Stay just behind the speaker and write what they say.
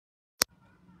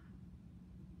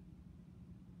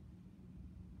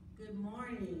Good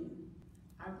morning.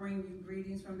 I bring you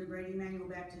greetings from the Great Emmanuel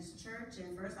Baptist Church,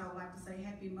 and first I would like to say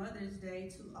Happy Mother's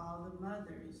Day to all the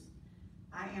mothers.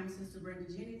 I am Sister Brenda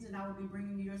Jennings, and I will be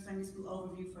bringing you your Sunday School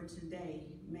overview for today,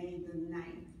 May the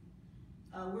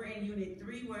 9th. We're in Unit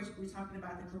 3, where we're talking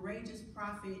about the courageous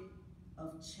prophet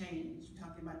of change. We're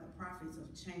talking about the prophets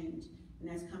of change, and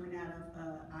that's coming out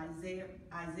of Isaiah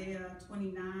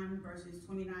 29, verses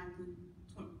 29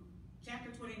 through chapter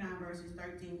 29, verses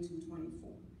 13 to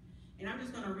 24. And I'm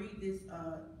just going to read this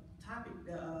topic,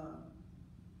 the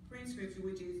print scripture,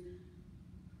 which is,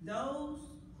 those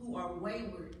who are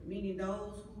wayward, meaning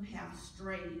those who have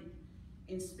strayed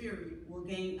in spirit, will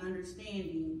gain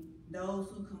understanding. Those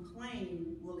who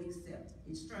complain will accept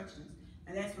instructions.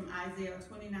 And that's from Isaiah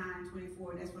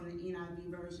 29:24. That's from the NIV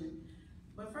version.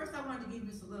 But first I wanted to give you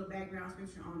just a little background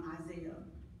scripture on Isaiah,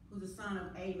 who's the son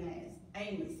of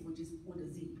Amos, which is with a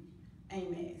Z.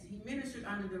 Amos. He ministered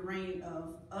under the reign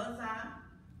of Uzziah,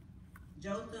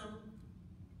 Jotham,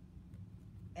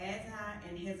 Ahaz,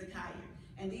 and Hezekiah.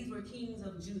 And these were kings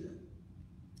of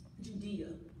Judea.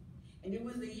 And it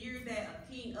was the year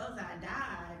that King Uzziah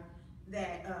died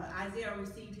that Isaiah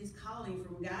received his calling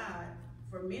from God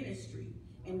for ministry.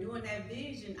 And during that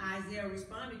vision, Isaiah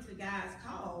responded to God's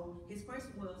call. His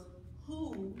question was,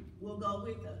 who will go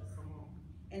with us?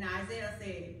 And Isaiah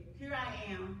said, here I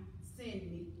am,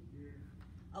 send me.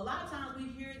 A lot of times we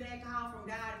hear that call from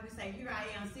God and we say, here I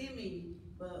am, send me,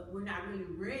 but we're not really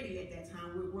ready at that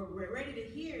time. We're ready to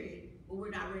hear it, but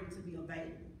we're not ready to be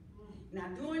available. Now,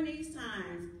 during these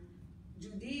times,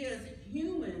 Judea's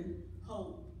human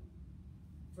hope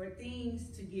for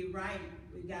things to get right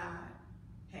with God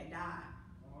had died,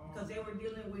 because they were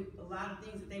dealing with a lot of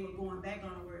things that they were going back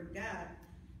on the word of God.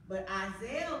 But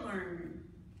Isaiah learned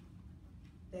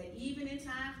that even in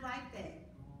times like that,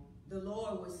 the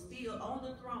Lord was still on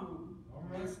the throne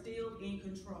and still in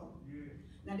control.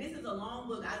 Now, this is a long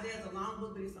book. Isaiah is a long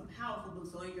book, but it's a powerful book.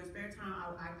 So in your spare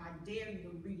time, I dare you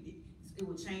to read it. It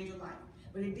will change your life.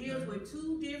 But it deals with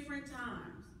two different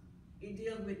times. It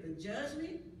deals with the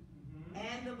judgment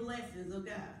and the blessings of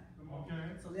God. Okay.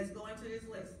 So let's go into this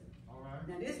lesson. All right.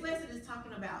 Now, this lesson is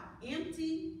talking about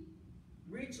empty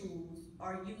rituals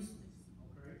are useless.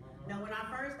 Okay. Now, when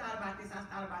I first thought about this, I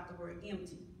thought about the word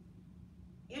empty.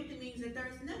 Empty means that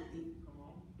there's nothing. Come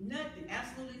on. Nothing,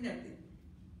 absolutely nothing.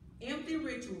 Empty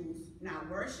rituals, not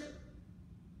worship,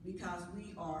 because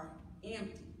we are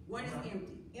empty. What is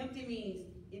empty? Empty means,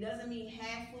 it doesn't mean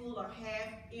half full or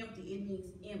half empty. It means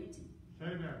empty.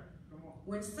 Say that. Come on.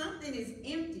 When something is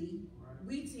empty,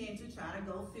 we tend to try to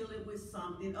go fill it with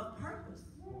something of purpose.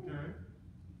 Okay.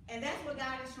 And that's what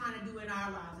God is trying to do in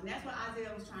our lives. And that's what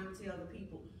Isaiah was trying to tell the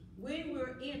people. When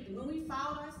we're empty, when we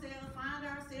find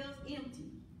ourselves empty,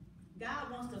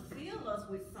 God wants to fill us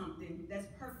with something that's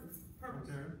purposeful.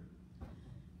 Okay.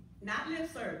 Not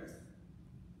lip service.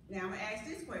 Now I'm going to ask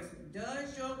this question.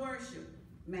 Does your worship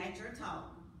match your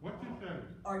talk? What you say?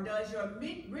 Or does your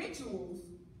rituals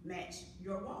match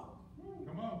your walk?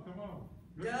 Come on, come on.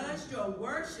 Good Does one. your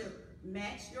worship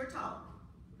match your talk?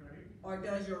 Okay. Or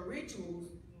does your rituals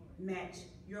match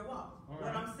your walk? All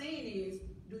What right. I'm saying is,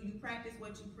 do you practice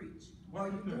what you preach? What Or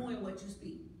are you you say? doing what you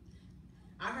speak?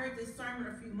 I heard this sermon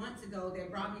a few months ago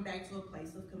that brought me back to a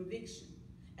place of conviction.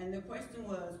 And the question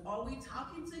was, are we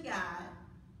talking to God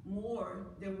more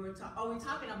than are we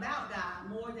talking about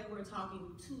God more than we're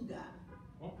talking to God?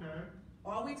 Okay.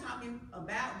 Are we talking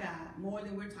about God more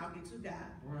than we're talking to God?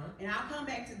 All right. And I'll come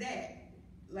back to that.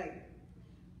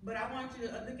 But I want you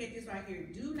to look at this right here.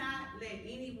 Do not let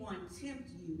anyone tempt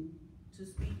you to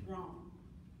speak wrong.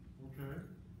 Okay.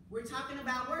 We're talking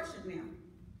about worship now.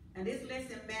 And this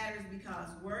lesson matters because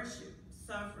worship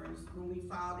suffers when we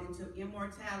fall into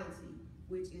immortality,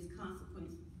 which is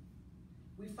consequences.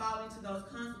 We fall into those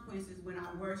consequences when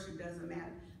our worship doesn't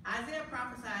matter. Isaiah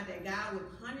prophesied that God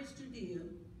would punish Judea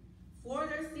for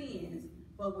their sins,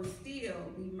 but would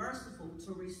still be merciful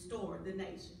to restore the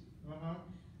nation.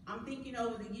 I'm thinking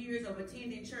over the years of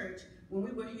attending church, when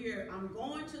we were here, I'm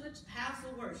going to the house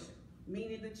of worship,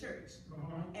 meaning the church,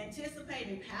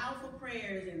 anticipating powerful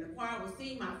prayers, and the choir would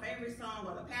sing my favorite song,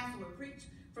 or the pastor would preach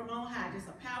from on high, just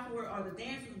a powerful word, or the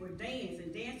dancers would dance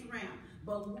and dance around.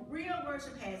 But real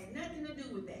worship has nothing to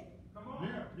do with that. Come on.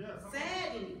 Yeah, yeah.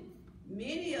 Sadly,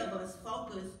 many of us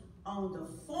focus on the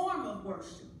form of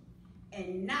worship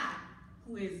and not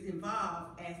who is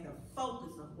involved as the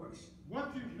focus of worship.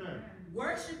 What you say?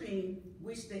 Worshiping,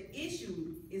 which the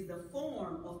issue is the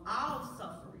form of all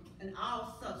suffering and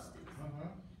all substance.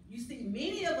 You see,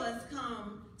 many of us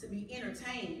come to be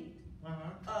entertained.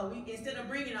 Instead of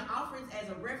bringing an offerings as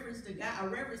a reference to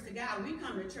God, we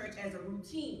come to church as a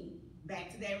routine back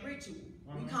to that ritual.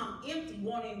 We come empty,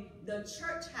 wanting the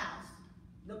church house,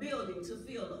 the building, to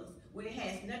fill us, when it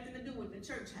has nothing to do with the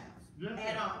church house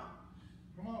at all.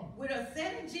 Come on. With a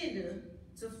set agenda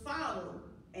to follow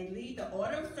and lead the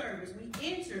order of service, we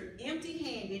enter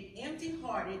empty-handed,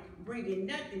 empty-hearted, bringing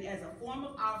nothing as a form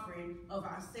of offering of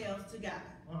ourselves to God.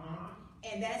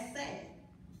 And that's sad.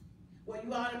 Well,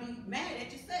 you ought to be mad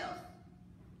at yourself.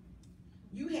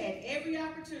 You had every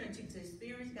opportunity to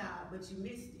experience God, but you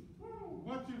missed it.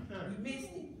 What you say? You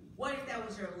missed it. What if that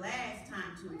was your last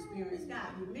time to experience God?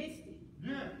 You missed it.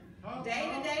 Yeah.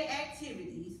 Day-to-day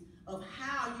activities of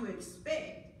how you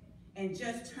expect and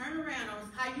just turn around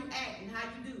on how you act and how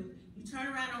you do. You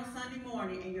turn around on Sunday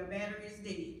morning and your battery is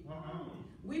dead.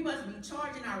 We must be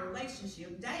charging our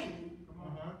relationship daily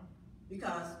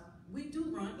because we do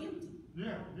run empty.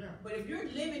 Yeah. But if you're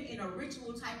living in a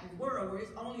ritual type of world where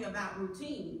it's only about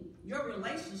routine, your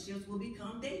relationships will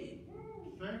become dead.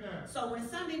 So when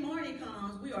Sunday morning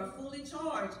comes, we are fully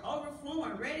charged,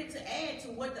 overflowing, ready to add to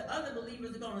what the other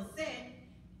believers are going to set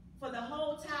for the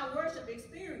whole entire worship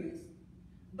experience.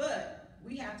 But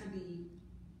we have to be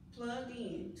plugged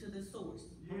in to the source.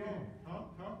 Come on,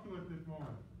 talk to us this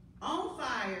morning. On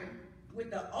fire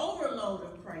with the overload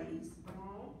of praise,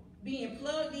 being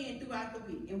plugged in throughout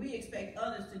the week, and we expect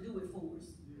others to do it for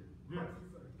us.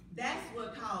 That's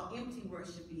what called empty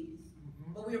worship is.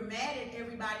 But we're mad at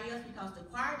everybody else because the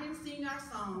choir didn't sing our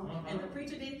song and the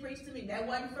preacher didn't preach to me. That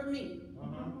wasn't for me.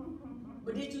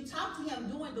 But did you talk to him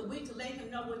during the week to let him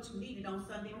know what you needed on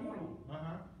Sunday morning?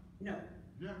 No.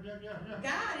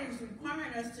 God is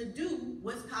requiring us to do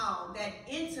what's called that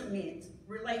intimate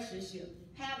relationship.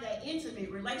 Have that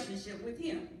intimate relationship with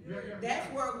him. That's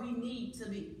where we need to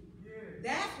be.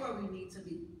 That's where we need to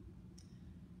be.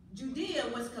 Judea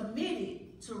was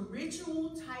committed to ritual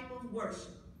type of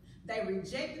worship. They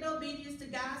rejected obedience to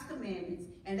God's commandments,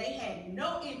 and they had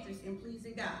no interest in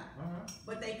pleasing God.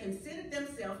 But they considered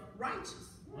themselves righteous.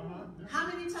 How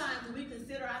many times do we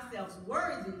consider ourselves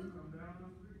worthy,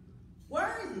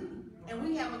 and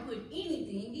we haven't put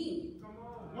anything in?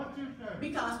 What you say?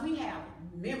 Because we have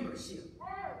membership.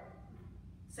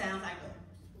 Sounds like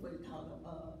a, what do you call it,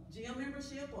 a gym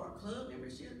membership or a club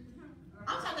membership?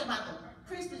 I'm talking about the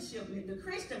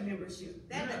Christian membership,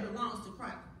 that belongs to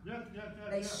Christ.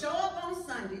 They show up on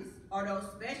Sundays or those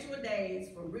special days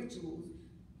for rituals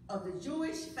of the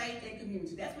Jewish faith and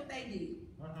community. That's what they did.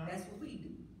 That's what we do.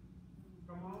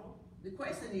 The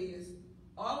question is,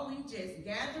 are we just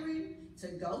gathering to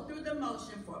go through the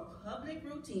motion for public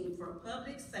routine, for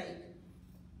public sake,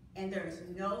 and there's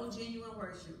no genuine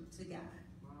worship to God?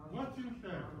 What you say?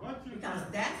 Because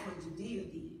that's what Judea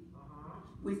did.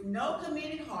 With no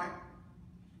committed heart,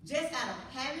 just out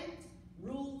of habits,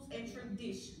 rules, and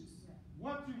traditions.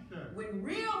 What you say? When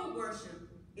real worship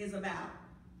is about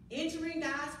entering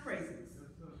God's presence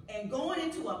and going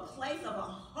into a place of a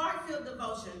heartfelt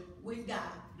devotion with God.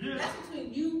 That's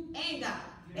between you and God.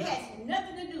 It has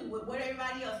nothing to do with what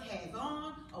everybody else has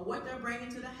on or what they're bringing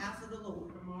to the house of the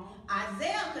Lord.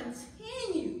 Isaiah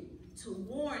continued to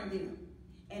warn them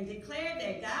and declared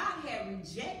that God had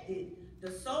rejected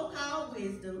the so-called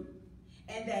wisdom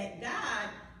and that God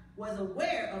was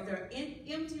aware of their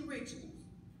empty rituals,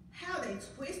 how they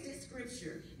twisted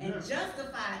scripture and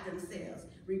justified themselves,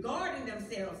 regarding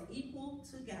themselves equal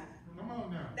to God. Come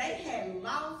on now. They had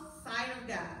lost sight of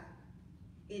God.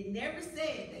 It never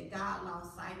said that God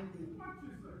lost sight of them.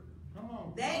 Come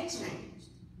on. They changed.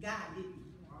 God didn't.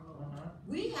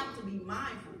 We have to be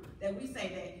mindful that we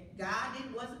say that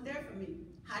God wasn't there for me.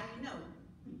 How do you know?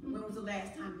 When was the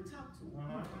last time you talked to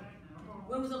him?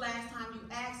 When was the last time you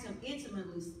asked him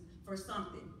intimately for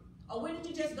something? Or when did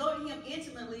you just go to him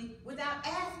intimately without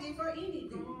asking for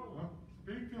anything?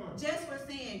 Speak to him. Just for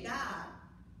saying, God,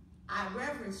 I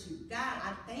reverence you. God,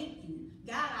 I thank you.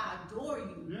 God, I adore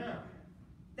you.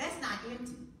 That's not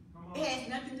empty. It has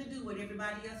nothing to do with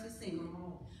everybody else is singing.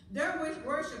 Their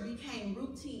worship became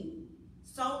routine.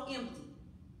 So empty.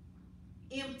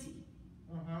 Empty.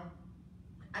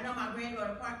 I know my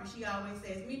granddaughter Parker, she always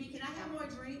says, Mimi, can I have more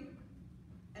drink?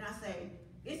 And I say,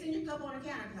 it's in your cup on the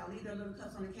counter, because I leave their little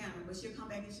cups on the counter. But she'll come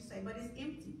back and she'll say, but it's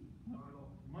empty.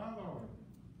 My Lord.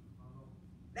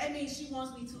 That means she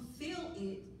wants me to fill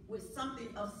it with something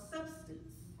of substance.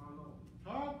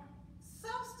 Talk.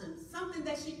 Substance, something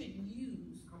that she could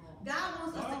use. God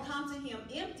wants us to come to him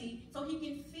empty so he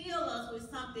can fill us with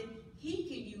something he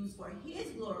can use for his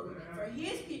glory, for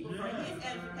his people, for his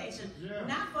edification,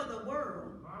 not for the world.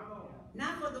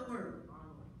 Not for the world.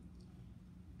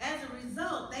 As a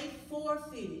result, they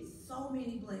forfeited so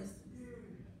many blessings.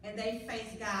 And they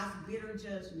faced God's bitter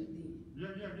judgment then.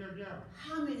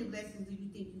 How many blessings do you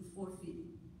think you forfeited?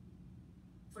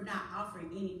 for not offering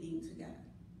anything to God.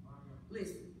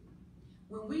 Listen,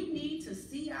 when we need to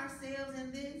see ourselves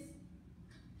in this,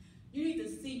 you need to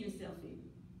see yourself in it.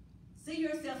 See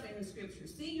yourself in the scripture.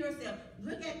 See yourself.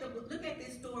 Look at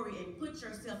this story and put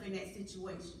yourself in that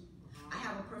situation. I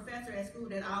have a professor at school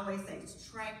that always says,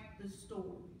 track the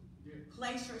story. Yeah.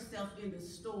 Place yourself in the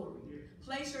story. Yeah.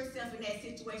 Place yourself in that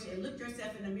situation and look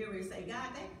yourself in the mirror and say, God,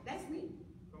 that's me.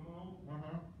 Come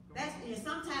on. And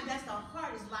sometimes that's the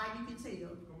hardest lie you can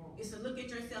tell. Is to look at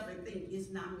yourself and think,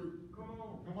 it's not me. Come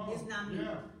on. It's not me.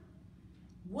 Yeah.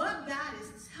 What God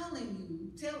is telling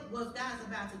you, what God's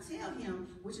about to tell him,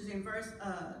 which is in verse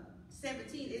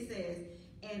 17, it says,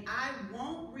 and I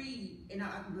won't read, and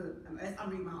I'm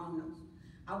reading my own notes.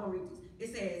 I won't read this.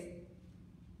 It says,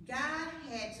 God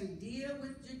had to deal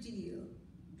with Judea.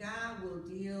 God will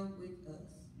deal with us.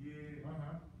 Yeah.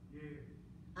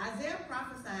 Isaiah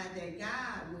prophesied that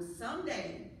God would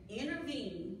someday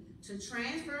intervene to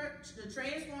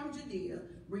transform Judea,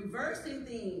 reversing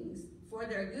things for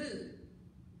their good.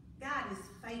 God is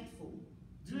faithful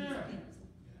to his people.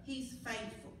 He's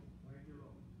faithful.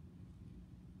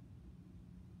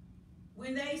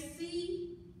 When they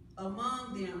see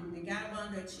among them and God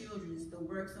among their children the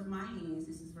works of my hands,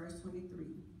 this is verse 23,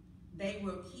 they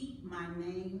will keep my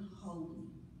name holy.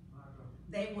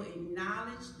 They will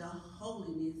acknowledge the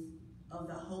holiness of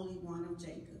the Holy One of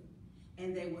Jacob,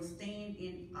 and they will stand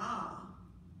in awe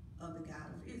of the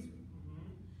God of Israel.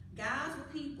 God's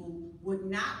people would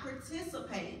not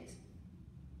participate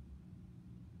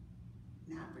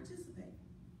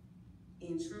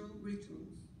in true rituals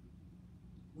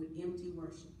with empty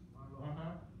worship.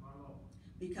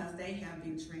 Because they have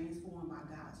been transformed by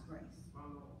God's grace.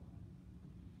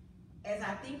 As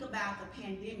I think about the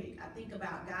pandemic, I think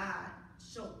about God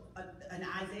in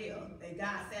Isaiah, that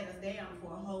God sat us down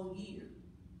for a whole year.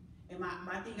 And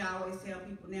my thing I always tell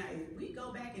people now is, we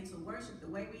go back into worship the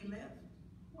way we left.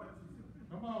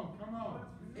 Come on.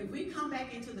 If we come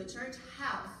back into the church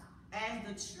house as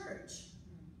the church,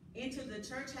 into the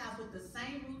church house with the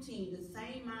same routine, the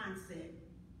same mindset,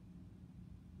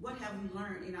 what have we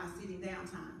learned in our sitting down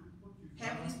time?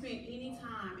 Have we spent any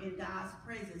time in God's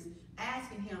presence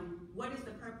asking him, what is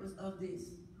the purpose of this?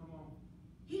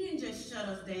 He didn't just shut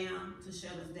us down to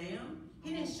shut us down. He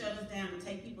didn't shut us down to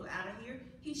take people out of here.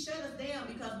 He shut us down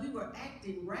because we were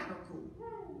acting radical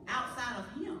outside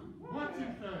of him. What you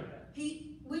say?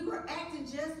 We were acting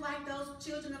just like those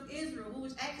children of Israel. We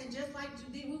was acting just like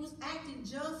Judea. We was acting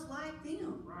just like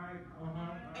them. Right.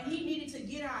 And he needed to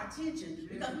get our attention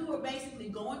because we were basically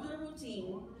going through the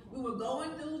routine. We were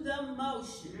going through the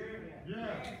motion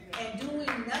and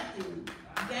doing nothing,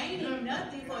 gaining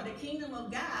nothing for the kingdom of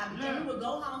God. Because we would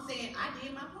go home saying, I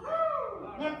did my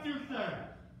part. What you say?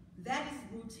 That is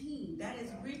routine. That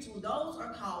is ritual. Those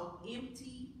are called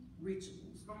empty rituals.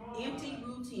 Empty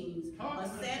routines, a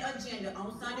set agenda.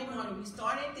 On Sunday morning, we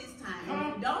start at this time. And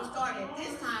if you don't start at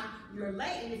this time, you're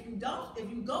late. And if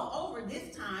you go over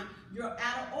this time, you're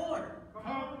out of order.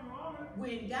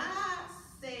 When God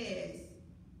says,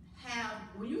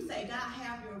 when you say, God,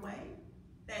 have your way,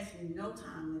 that's no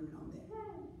time limit on that.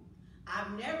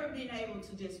 I've never been able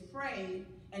to just pray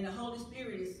and the Holy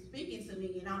Spirit is speaking to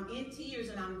me and I'm in tears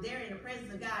and I'm there in the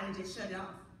presence of God and just shut it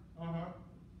off.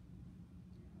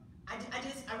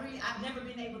 I've never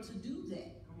been able to do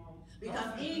that.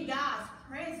 Because in God's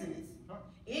presence,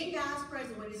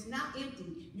 when it's not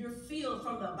empty, you're filled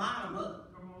from the bottom up.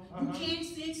 You can't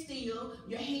sit still,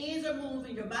 your hands are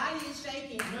moving, your body is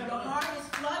shaking, your heart is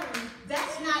fluttering.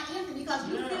 That's not empty because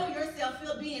you feel yourself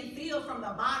being filled from the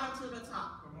bottom to the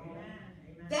top.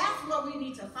 That's where we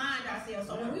need to find ourselves.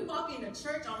 So when we walk into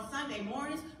church on Sunday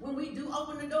mornings, when we do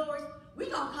open the doors, we're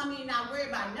going to come in not worried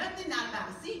about nothing, not about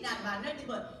a seat, not about nothing,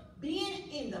 but being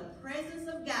in the presence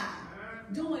of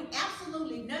God, doing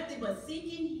absolutely nothing but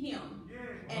seeking him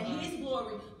and his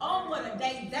glory. Oh, what a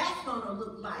day that's going to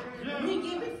look like. We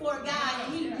get before God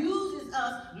and he uses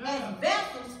us as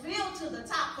vessels filled to the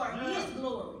top for his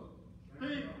glory.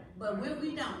 But when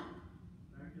we don't,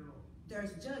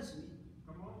 there's judgment.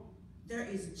 There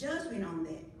is judgment on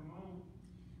that.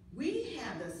 We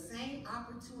have the same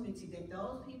opportunity that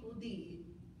those people did,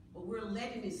 but we're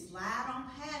letting it slide on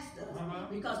past us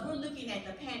because we're looking at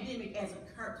the pandemic as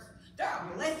a curse. There are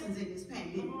blessings in this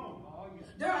pandemic.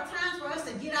 There are times for us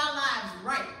to get our lives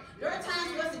right. There are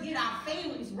times for us to get our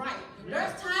families right.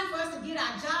 There's time for us to get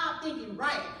our job thinking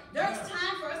right. There's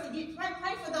time for us to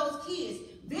pray for those kids.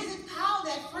 Visit, call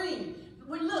that friend.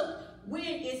 When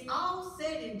it's all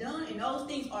said and done and those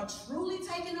things are truly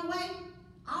taken away,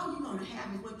 all you're going to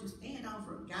have is what you stand on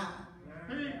for God.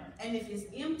 And if it's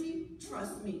empty,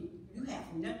 trust me, you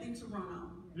have nothing to run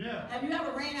on. Yeah. Have you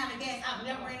ever ran out of gas? I've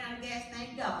never ran out of gas,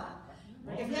 thank God.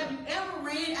 Have you ever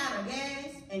ran out of gas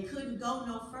and couldn't go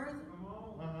no further?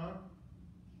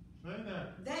 Say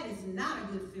that. That is not a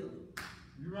good feeling.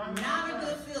 You're right. Not a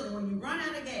good feeling when you run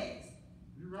out of gas.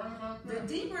 You're right about The that.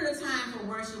 deeper the time for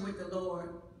worship with the Lord,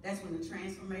 that's when the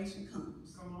transformation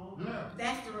comes. Come on. Yeah.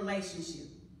 That's the relationship.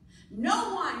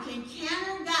 No one can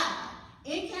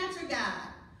encounter God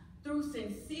through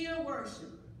sincere worship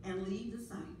and leave the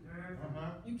same.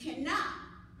 You cannot.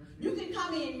 You can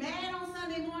come in mad on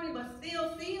Sunday morning but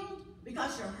still filled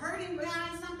because you're hurting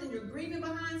behind something, you're grieving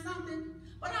behind something.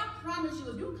 But I promise you,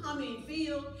 if you come in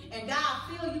filled and God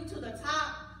fill you to the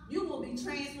top, you will be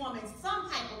transformed in some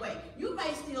type of way. You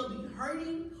may still be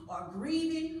hurting or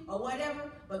grieving or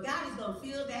whatever, but God is going to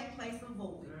fill that place of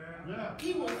void. Yeah.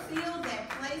 He will fill that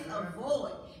place of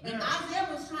void. And Isaiah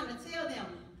was trying to tell them,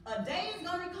 a day is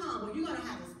going to come where you're going to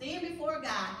have to stand before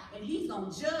God and he's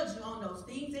going to judge you on those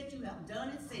things that you have done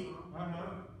and said.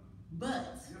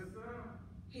 But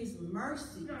his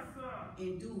mercy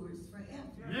endures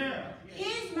forever. Yeah.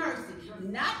 His mercy,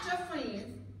 not your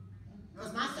friends,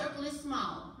 because my circle is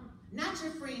small. Not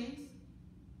your friends.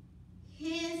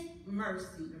 His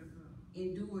mercy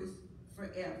endures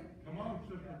forever. Come on,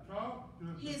 sister, talk.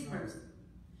 His mercy.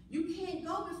 You can't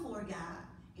go before God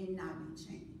and not be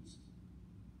changed.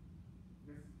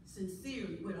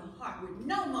 Sincerely, with a heart, with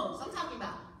no motives. I'm talking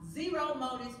about zero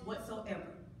motives whatsoever.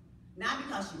 Not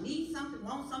because you need something,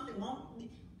 want something,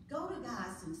 go to God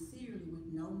sincerely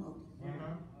with no motive.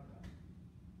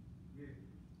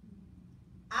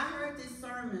 I heard this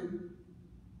sermon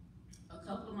a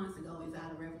couple of months ago. It's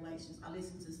out of Revelations. I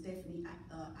listened to Stephanie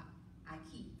Ike.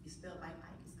 It's spelled like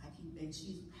Ike, and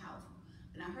she's powerful.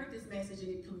 And I heard this message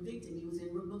and it convicted me. It was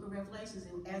in the book of Revelations.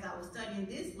 And as I was studying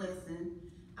this lesson,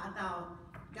 I thought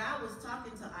God was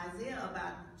talking to Isaiah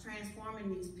about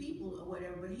transforming these people or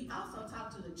whatever, but he also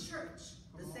talked to the church,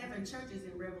 the 7 churches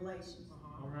in Revelations.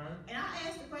 And I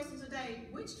asked the question today,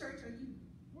 which church are you?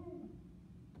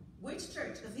 Which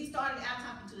church? Because he started out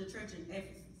talking to the church in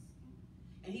Ephesus.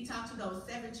 And he talked to those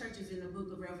 7 churches in the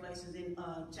book of Revelations in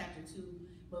chapter 2.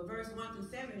 But verse 1 through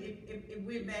 7, it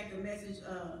went back the message.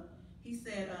 He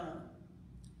said,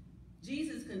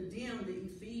 Jesus condemned the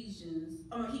Ephesians.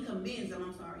 He commends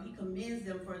them, He commends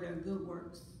them for their good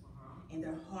works and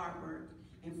their hard work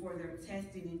and for their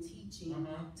testing and teaching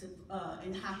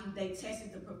and how they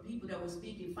tested the people that were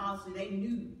speaking falsely. They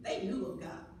knew of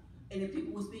God. And the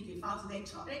people were speaking falsely.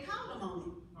 They called them on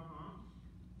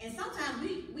it. And sometimes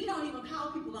we don't even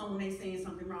call people on when they're saying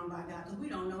something wrong by God because we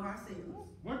don't know ourselves.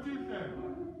 What you say?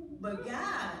 But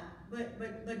God,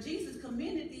 but Jesus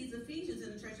commended these Ephesians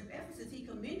in the church of Ephesus. He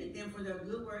commended them for their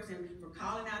good works and for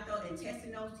calling out those and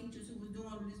testing those teachers who was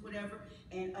doing this, whatever.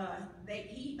 And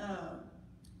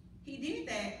he did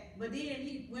that, but then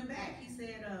he went back. He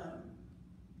said,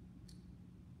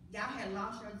 y'all had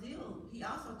lost your zeal. He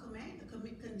also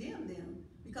condemned them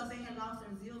because they had lost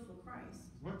their zeal for Christ.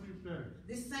 What you say?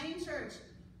 This same church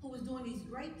who was doing these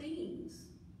great things.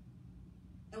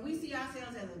 And we see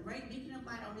ourselves as a great beacon of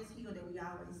light on this hill that we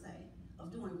always say,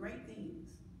 of doing great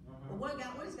things. But what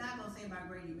is God going to say about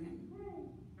great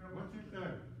Emmanuel? What you say?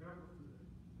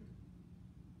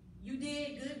 You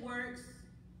did good works.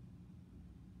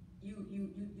 You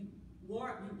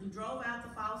drove out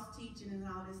the false teaching and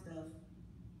all this stuff.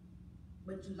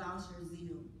 But you lost your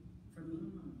zeal for me.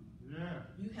 Yeah.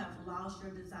 You have lost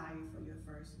your desire for your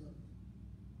first love.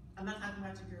 I'm not talking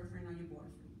about your girlfriend or your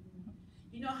boyfriend.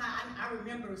 You know how I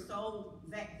remember so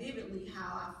vividly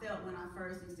how I felt when I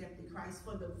first accepted Christ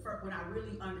when I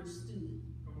really understood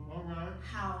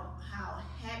how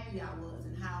happy I was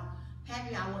and how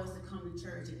happy I was to come to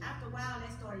church. And after a while,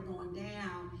 that started going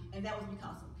down, and that was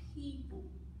because of people.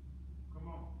 Come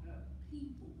on.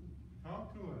 People.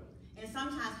 Talk to us. And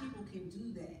sometimes people can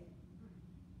do that.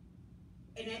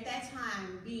 And at that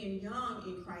time, being young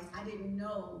in Christ, I didn't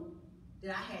know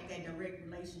that I had that direct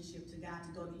relationship to God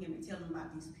to go to him and tell him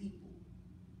about these people.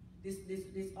 This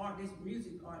music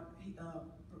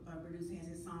producer has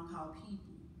this song called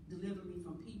People. Deliver me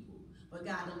from people. But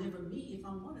God, deliver me if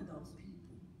I'm one of those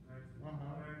people.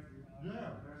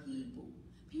 Yeah.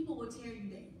 People will tear you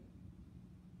down.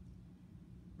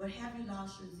 But have you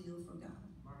lost your zeal for God?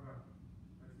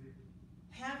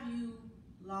 Have you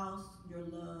lost your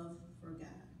love for God?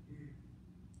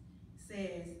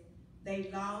 Says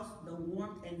they lost the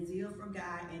warmth and zeal for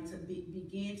God and to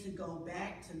begin to go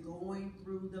back to going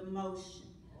through the motion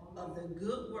of the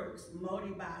good works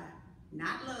motivated by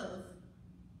not love,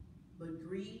 but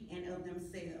greed and of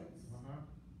themselves.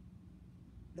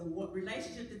 The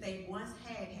relationship that they once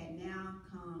had now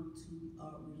come to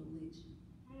a religion.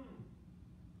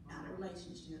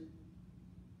 relationship,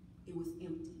 it was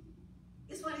empty.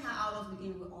 It's funny how all those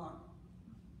begin with art.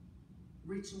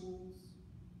 Rituals,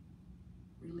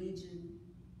 religion,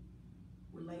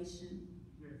 relation,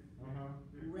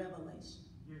 revelation.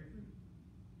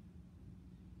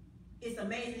 It's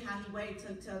amazing how he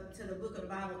waited till the book of the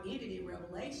Bible ended in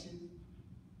Revelation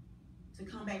to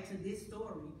come back to this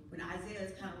story when Isaiah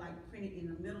is kind of like printed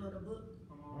in the middle of the book.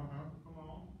 Come on. Come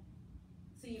on.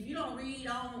 See, if you don't read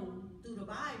on through the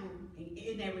Bible and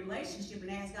in that relationship and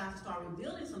ask God to start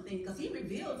revealing some things, because he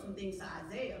revealed some things to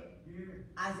Isaiah.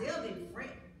 Isaiah didn't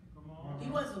fret. Come on. He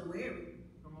wasn't worried.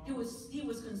 Come on. He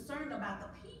was concerned about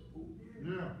the people.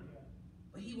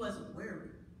 But he wasn't worried.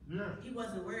 He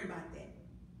wasn't worried about that.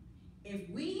 If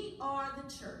we are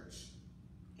the church,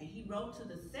 and he wrote to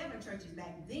the 7 churches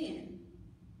back then,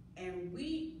 and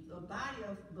we, the body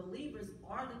of believers,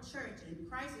 are the church, and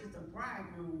Christ is the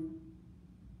bridegroom,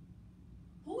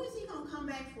 who is he going to come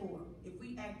back for if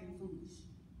we acting foolish?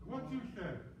 What you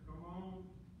said? Come on.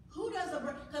 Who does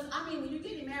because I mean, when you're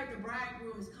getting married, the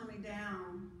bridegroom is coming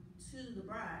down to the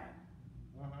bride.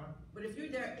 But if you're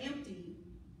there empty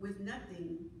with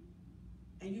nothing,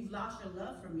 and you've lost your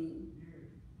love for me,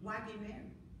 why get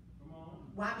married? Come on.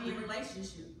 Why be in a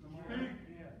relationship? Come on.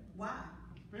 Why?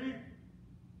 Speak.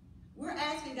 We're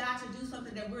asking God to do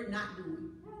something that we're not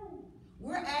doing.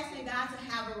 We're asking God to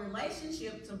have a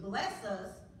relationship, to bless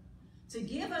us, to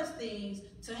give us things,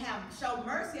 to show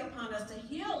mercy upon us, to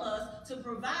heal us, to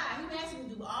provide. He's asking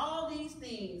to do all these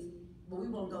things, but we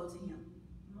won't go to him.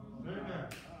 Say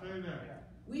that. Say that.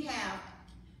 We have,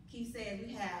 he said,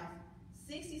 we have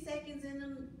 60 seconds in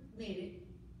a minute.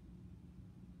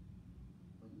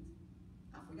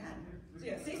 I forgot.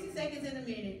 Yeah, 60 seconds in a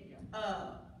minute.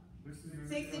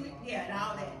 60 minutes, yeah, and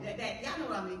all that. Y'all know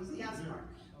what I mean. See, y'all smart.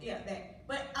 Yeah, that.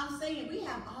 But I'm saying we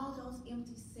have all those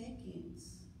empty seconds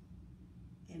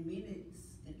and minutes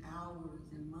and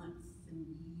hours and months and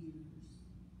years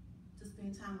to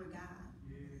spend time with God.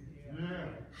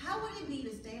 How would it be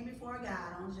to stand before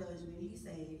God on judgment? He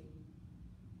said,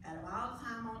 out of all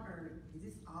time on earth, is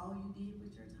this all you did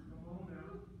with your time? Come on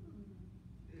now.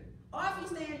 Or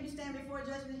if you stand before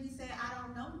judgment, he said, I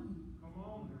don't know you. Come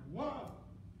on now.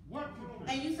 What you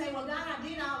say? And you say, well, God, I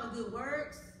did all the good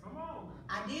works. Come on.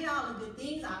 I did all the good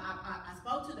things. I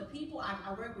spoke to the people.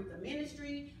 I worked with the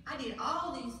ministry. I did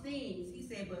all these things. He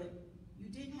said, but you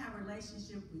didn't have a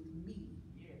relationship with me.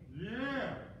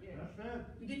 Yeah. That's it.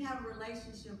 You didn't have a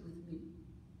relationship with me.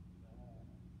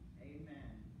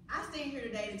 Amen. I stand here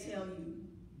today to tell you,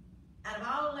 out of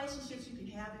all relationships you can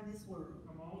have in this world,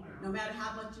 Come on now. no matter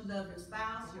how much you love your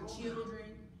spouse, your children,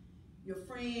 your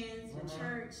friends, your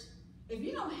church, if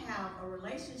you don't have a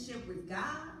relationship with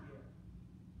God,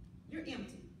 you're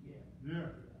empty. Yeah.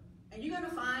 And you're going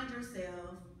to find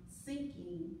yourself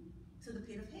sinking to the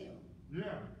pit of hell.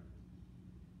 Yeah.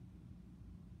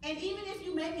 And even if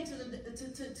you make it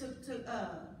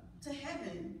to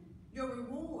heaven, your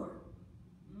reward,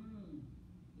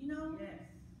 you know,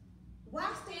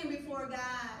 why stand before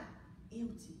God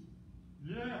empty?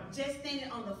 Yeah. Just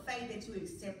standing on the faith that you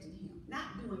accepted him,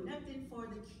 not doing nothing for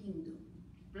the kingdom.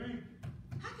 Speak.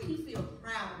 How can you feel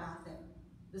proud about that?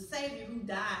 The Savior who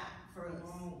died for us.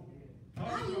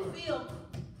 How do you feel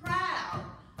proud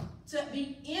to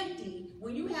be empty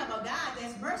when you have a God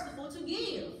that's merciful to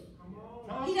give?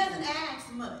 He doesn't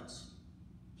ask much.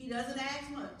 He doesn't ask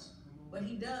much. But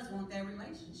he does want that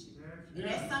relationship. And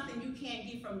that's something you can't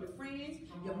get from your friends.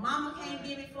 Your mama can't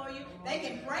give it for you. They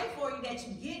can pray for you that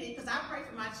you get it, because I pray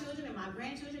for my children and my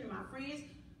grandchildren and my friends,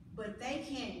 but they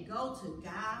can't go to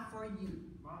God for you.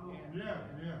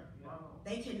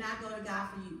 They cannot go to God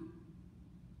for you.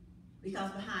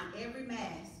 Because behind every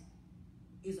mask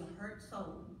is a hurt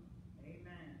soul.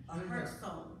 A hurt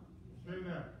soul.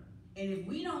 And if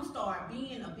we don't start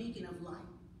being a beacon of light,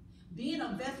 being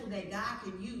a vessel that God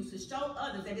can use to show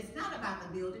others that it's not about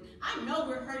the building. I know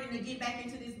we're hurting to get back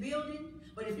into this building,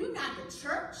 but if you're not the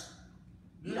church,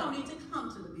 you don't need to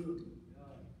come to the building.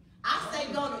 I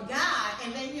say go to God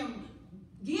and let him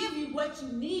give you what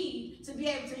you need to be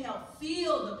able to help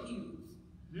fill the pews.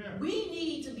 We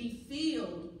need to be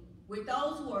filled with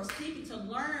those who are seeking to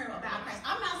learn about Christ.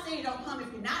 I'm not saying don't come if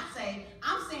you're not saved.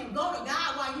 I'm saying go to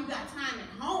God while you got time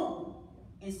at home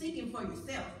and seek him for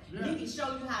yourself. And he can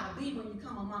show you how to be when you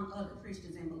come among other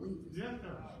Christians and believers.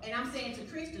 And I'm saying to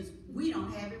Christians, we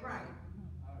don't have it right.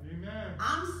 Amen.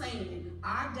 I'm saying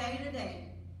our day-to-day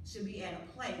should be at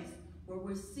a place where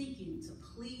we're seeking to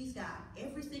please God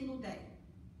every single day.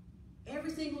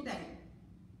 Every single day.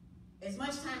 As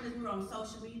much time as we're on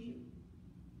social media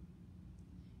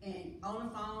and on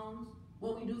the phones,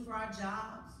 what we do for our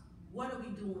jobs, what are we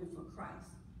doing for Christ?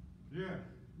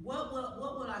 What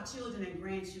would our children and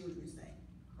grandchildren say?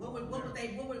 Where would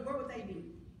they be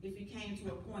if it came to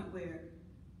a point where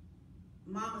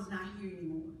mama's not here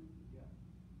anymore? Yeah.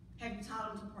 Have you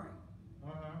taught them to pray?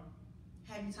 Uh-huh.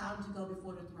 Have you taught them to go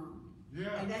before the throne?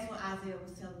 Yeah. And that's what Isaiah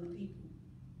was telling the people.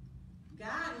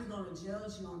 God is going to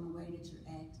judge you on the way that you're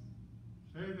acting.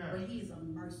 Say that. But he is a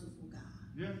merciful God.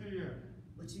 Yes, he is.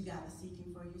 But you got to seek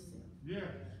him for yourself. Yeah.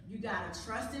 You got to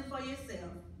trust him for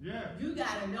yourself. Yeah. You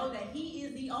got to know that he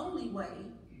is the only way.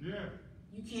 Yeah.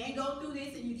 You can't go through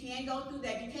this and you can't go through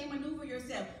that. You can't maneuver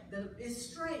yourself.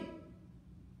 It's straight.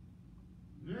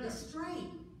 Yeah. It's straight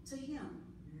to him.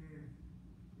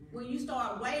 When you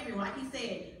start wavering, like he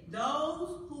said,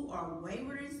 those who are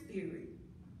wayward in spirit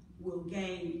will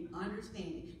gain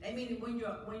understanding. That means when you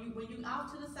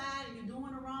off to the side and you're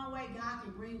doing the wrong way, God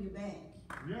can bring you back.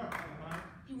 Yeah.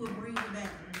 He will bring you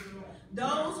back.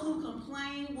 Those who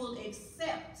complain will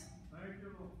accept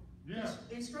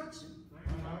instruction.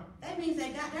 That means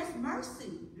that God, that's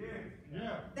mercy.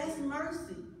 Yeah. That's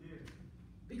mercy.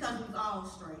 Because we've all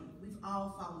strayed. We've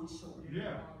all fallen short.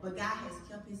 Yeah. But God has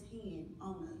kept his hand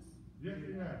on us. Yes,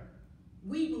 he has.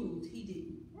 We moved. He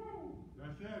didn't.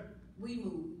 That's it. We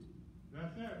moved.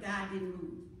 That's it. God didn't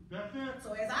move. That's it.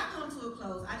 So as I come to a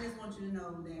close, I just want you to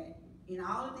know that in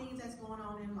all the things that's going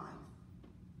on in life,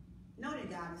 know that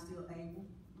God is still able.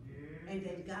 Yeah. And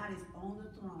that God is on the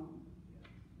throne.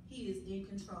 He is in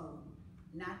control.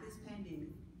 Not this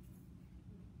pandemic.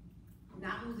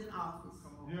 Not who's in office.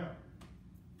 Yeah.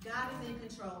 God is in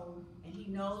control, and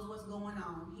he knows what's going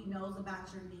on. He knows about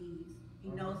your needs. He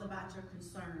knows about your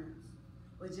concerns.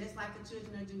 But just like the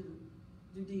children of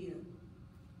Judea,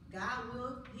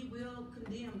 he will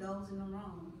condemn those in the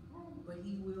wrong, but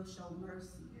he will show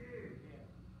mercy.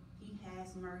 He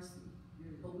has mercy,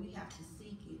 but we have to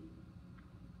seek it.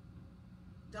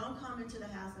 Don't come into the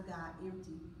house of God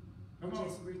empty with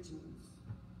just rituals.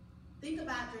 Think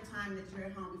about your time that you're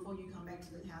at home before you come back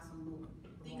to the house of the Lord.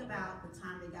 Think about the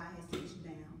time that God has sent you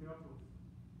down.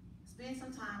 Spend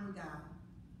some time with God.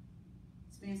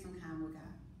 Spend some time with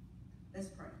God. Let's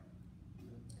pray.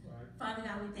 Father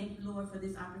God, we thank you, Lord, for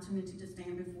this opportunity to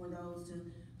stand before those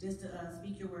to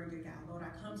speak your word, dear God. Lord, I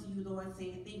come to you, Lord,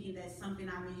 thinking that something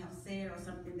I may have said or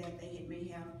something that they may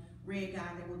have read,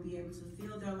 God, that will be able to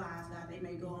fill their lives, God. They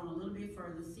may go on a little bit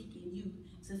further, seeking you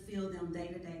to fill them day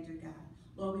to day, dear God.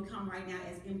 Lord, we come right now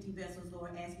as empty vessels,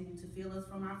 Lord, asking you to fill us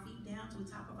from our feet down to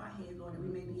the top of our head, Lord, that we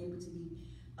may be able to be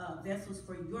vessels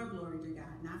for your glory, dear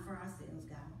God, not for ourselves,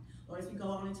 God. Lord, as we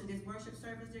go on into this worship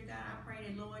service, dear God, I pray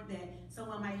that, Lord, that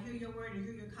someone might hear your word and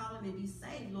hear your calling and be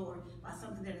saved, Lord, by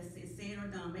something that is said or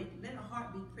done. Let a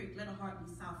heart be pricked. Let a heart be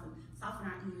softened.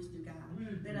 Soften our ears, dear God.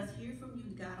 Let us hear from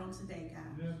you, God, on today,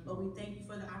 God. Yes. Lord, we thank you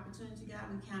for the opportunity, God.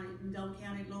 We don't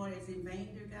count it, Lord, as in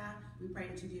vain, dear God. We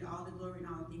pray that you get all the glory and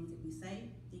all the things that we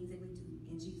say, things that we do.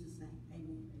 In Jesus' name,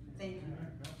 amen. Thank you.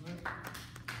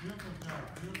 Beautiful job.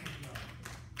 Beautiful job.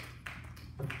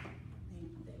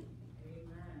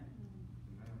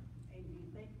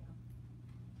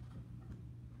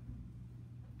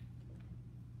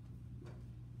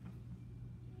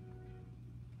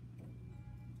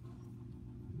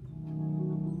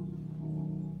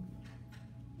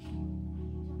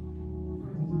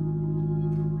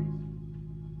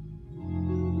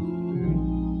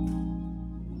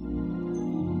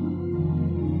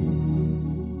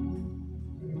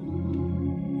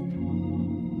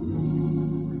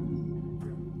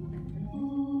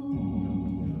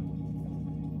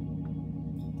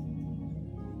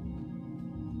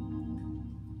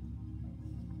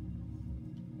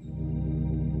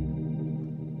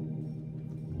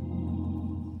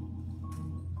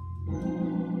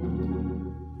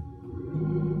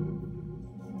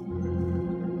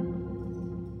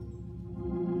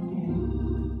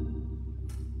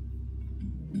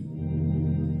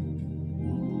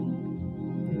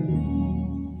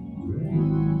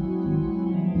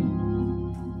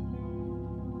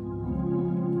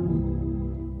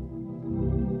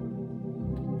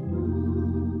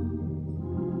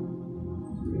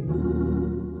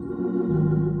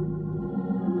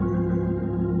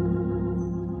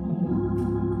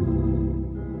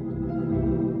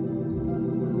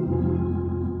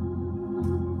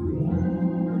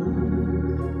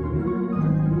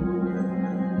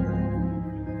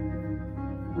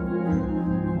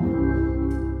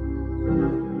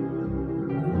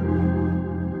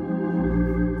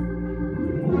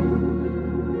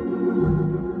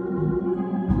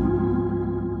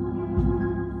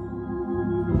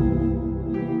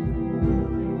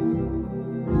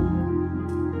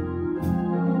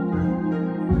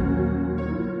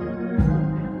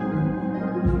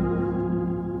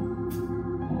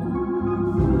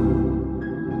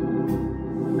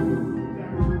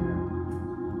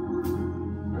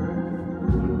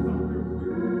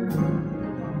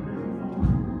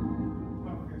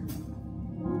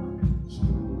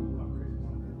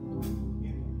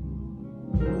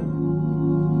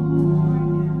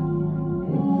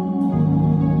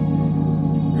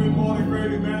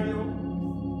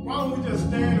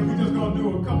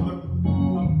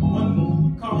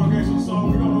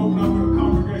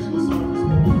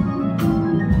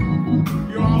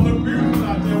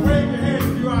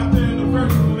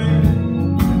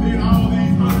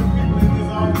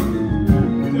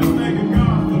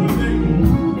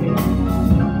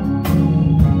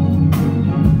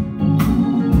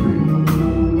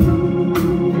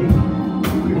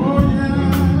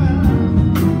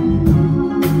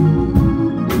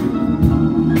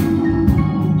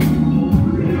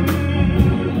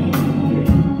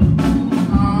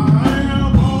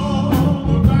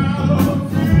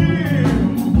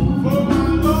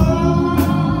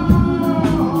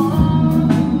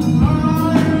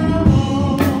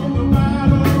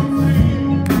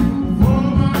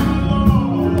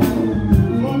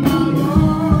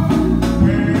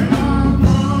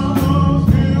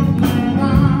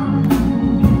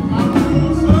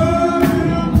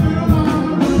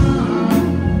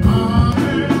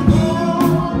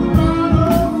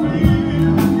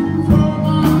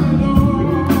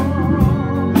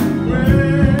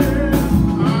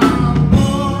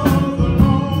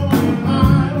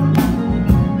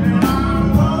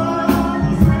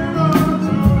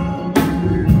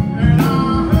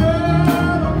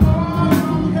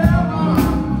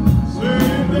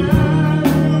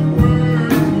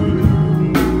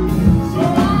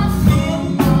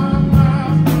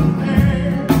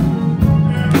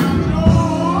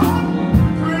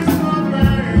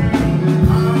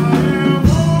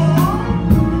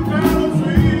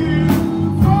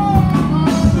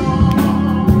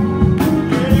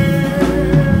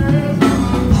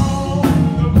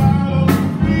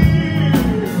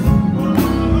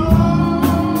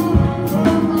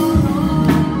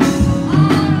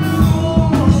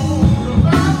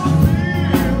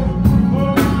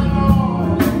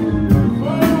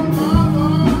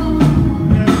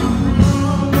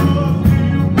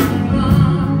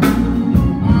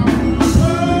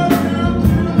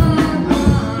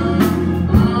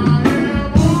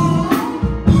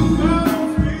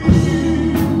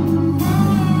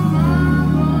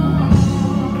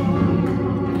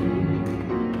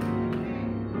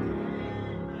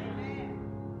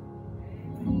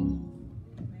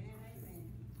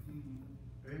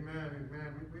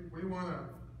 we want to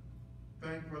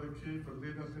thank Brother Keith for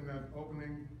leading us in that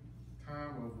opening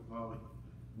time of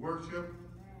worship.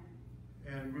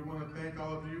 And we want to thank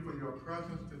all of you for your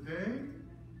presence today.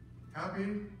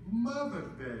 Happy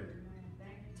Mother's Day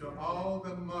to all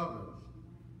the mothers.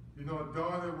 You know, a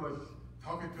daughter was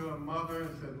talking to her mother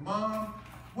and said, "Mom,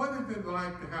 what is it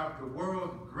like to have the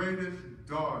world's greatest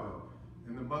daughter?"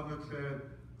 And the mother said,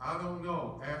 "I don't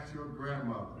know, ask your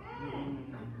grandmother."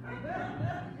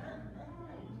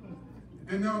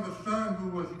 Then there was a son who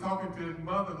was talking to his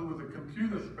mother, who was a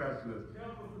computer specialist.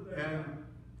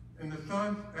 And the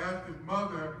son asked his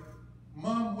mother,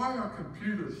 "Mom, why are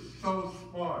computers so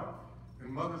smart?"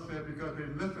 And mother said, "Because they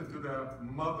listen to their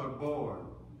motherboard."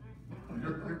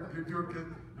 You'll get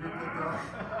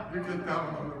that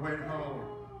one on the way home.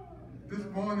 This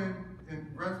morning,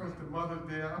 in reference to Mother's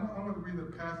Day, I'm going to read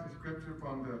a passage of scripture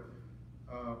from the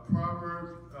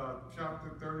Proverbs chapter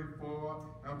 34.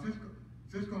 I'm just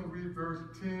going to read verse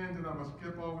 10, and I'm going to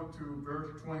skip over to verse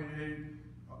 28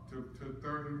 to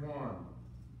 31.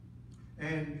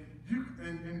 And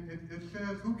it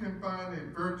says, "Who can find a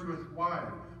virtuous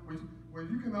wife?" Well,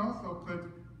 you can also put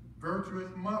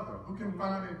virtuous mother. Who can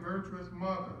find a virtuous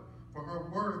mother? For her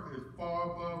worth is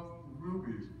far above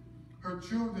rubies. Her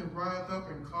children rise up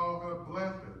and call her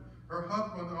blessed. Her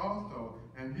husband also,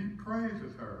 and he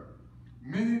praises her.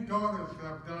 Many daughters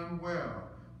have done well,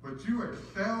 but you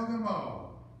excel them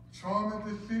all. Charm is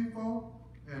deceitful,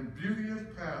 and beauty is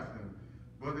passing.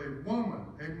 But a woman,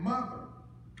 a mother,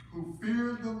 who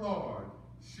fears the Lord,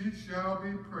 she shall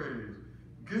be praised.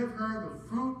 Give her the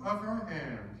fruit of her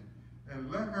hands, and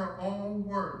let her own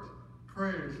works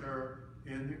praise her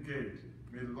in the gate.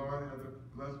 May the Lord add a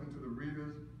blessing to the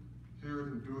readers,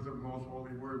 hearers, and doers of the most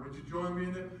holy word. Would you join me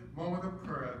in a moment of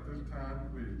prayer at this time,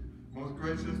 please? Most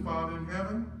gracious Father in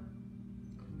heaven,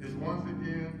 it's once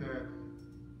again that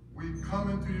we come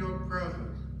into your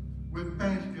presence with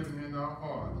thanksgiving in our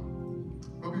hearts.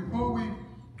 But before we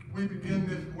begin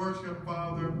this worship,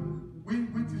 Father, we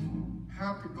just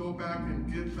have to go back and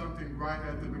get something right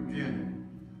at the beginning.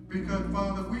 Because,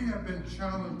 Father, we have been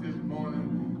challenged this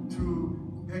morning to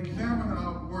examine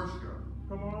our worship.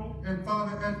 Come on. And,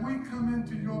 Father, as we come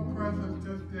into your presence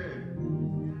this day,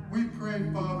 we pray,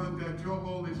 Father, that your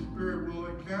Holy Spirit will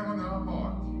examine our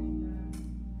hearts.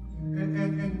 And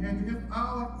if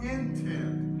our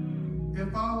intent,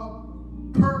 if our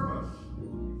purpose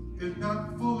is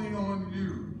not fully on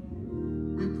you,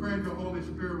 we pray the Holy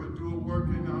Spirit will do a work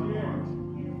in our hearts.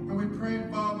 And we pray,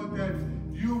 Father, that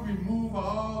you'll remove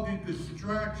all the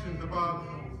distractions about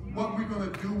what we're going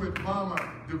to do with Mama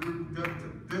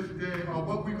this day, or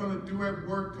what we're going to do at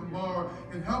work tomorrow,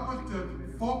 and help us to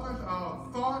focus our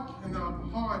thoughts and our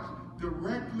hearts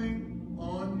directly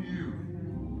on you.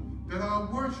 That our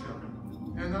worship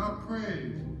and our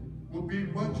praise will be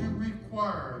what you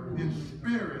require in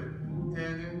spirit and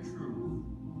in truth.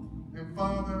 And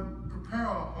Father, prepare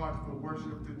our hearts for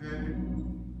worship today,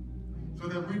 so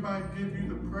that we might give you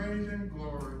the praise and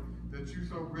glory that you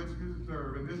so richly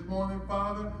deserve. And this morning,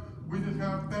 Father, we just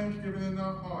have thanksgiving in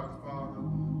our hearts, Father.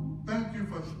 Thank you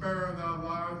for sparing our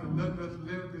lives and letting us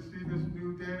live to see this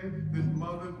new day, this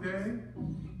Mother's Day.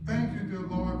 Thank you, dear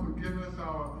Lord, for giving us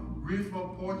our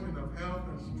reasonable portion of health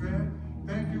and strength.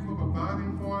 Thank you for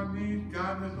providing for our needs,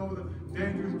 guiding us over the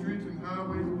dangerous streets and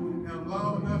highways, and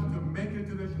allowing us to make it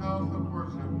to this house of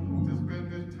worship to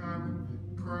spend this time in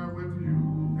prayer with you.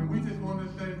 And we just want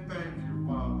to say thank you,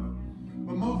 Father.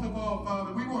 But most of all,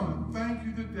 Father, we want to thank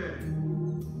you today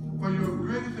for your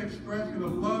greatest expression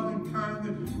of love and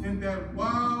kindness, in that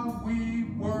while we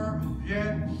were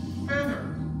yet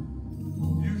sinners,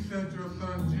 you sent your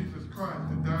Son, Jesus Christ,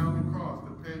 to die on the cross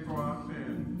to pay for our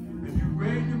sins. And you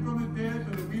raised him from the dead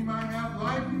so that we might have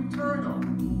life eternal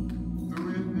through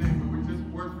his name. And we just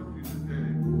worship you today.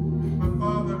 But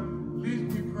Father, at least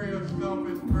we pray a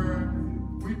selfish prayer.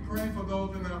 We pray for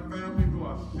those in our family who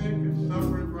are sick and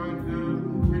suffering right now.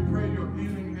 We pray your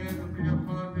healing hand will be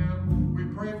upon them. We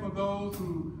pray for those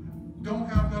who don't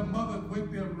have their mothers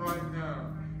with them right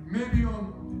now. Maybe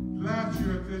on last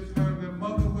year at this time, their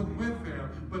mother was with them.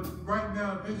 But right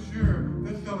now, this year,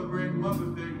 they're celebrating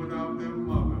Mother's Day without their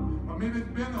mother. Or maybe it's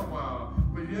been a while,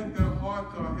 but yet their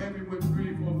hearts are heavy with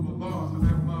grief over the loss of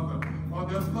their mother or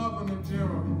their loved one in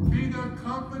general. Be their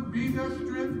comfort, be their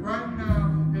strength right now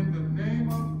in the name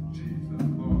of Jesus,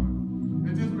 Lord.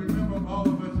 And just remember all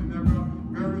of us in their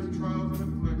various trials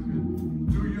and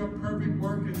afflictions. Do your perfect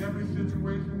work in every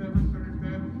situation, every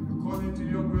circumstance, according to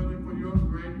your will and for your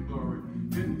great glory.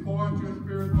 Then pour out your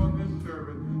spirit on this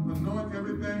service. Anoint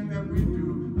everything that we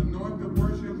do. Anoint the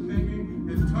worship,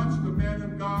 singing, and touch the man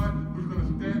of God who's going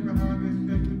to stand behind this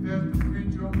sacred desk to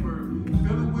preach your word.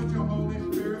 Fill it with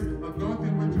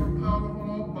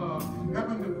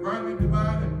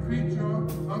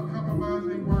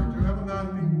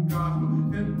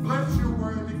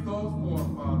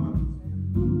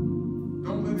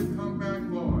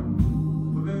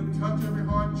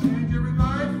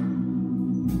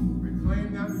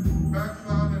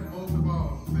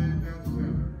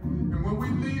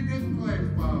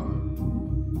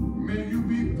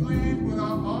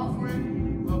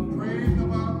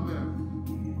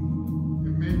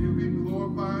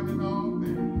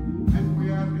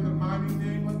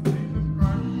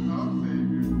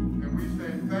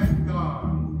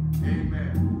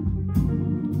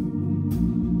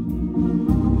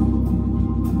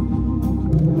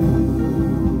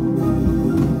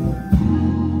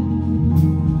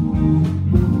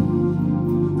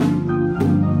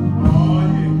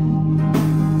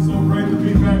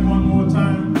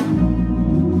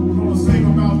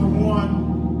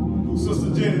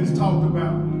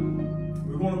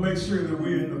make sure that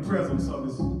we're in the presence of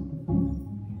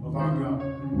our God.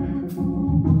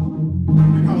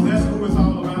 Because that's who it's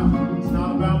all about. It's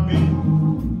not about me. It's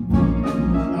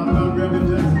not about Reverend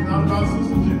Jackson. It's not about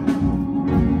Sister Jen.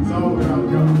 It's all about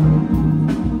God.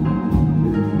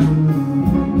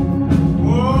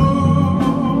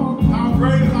 Whoa, how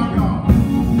great is our God?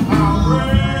 How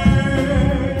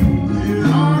great is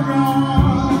our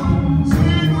God?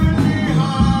 Sing with me,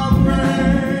 how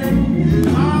great is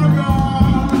our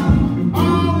God? I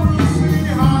will sing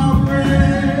how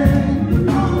great,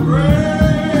 how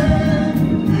great.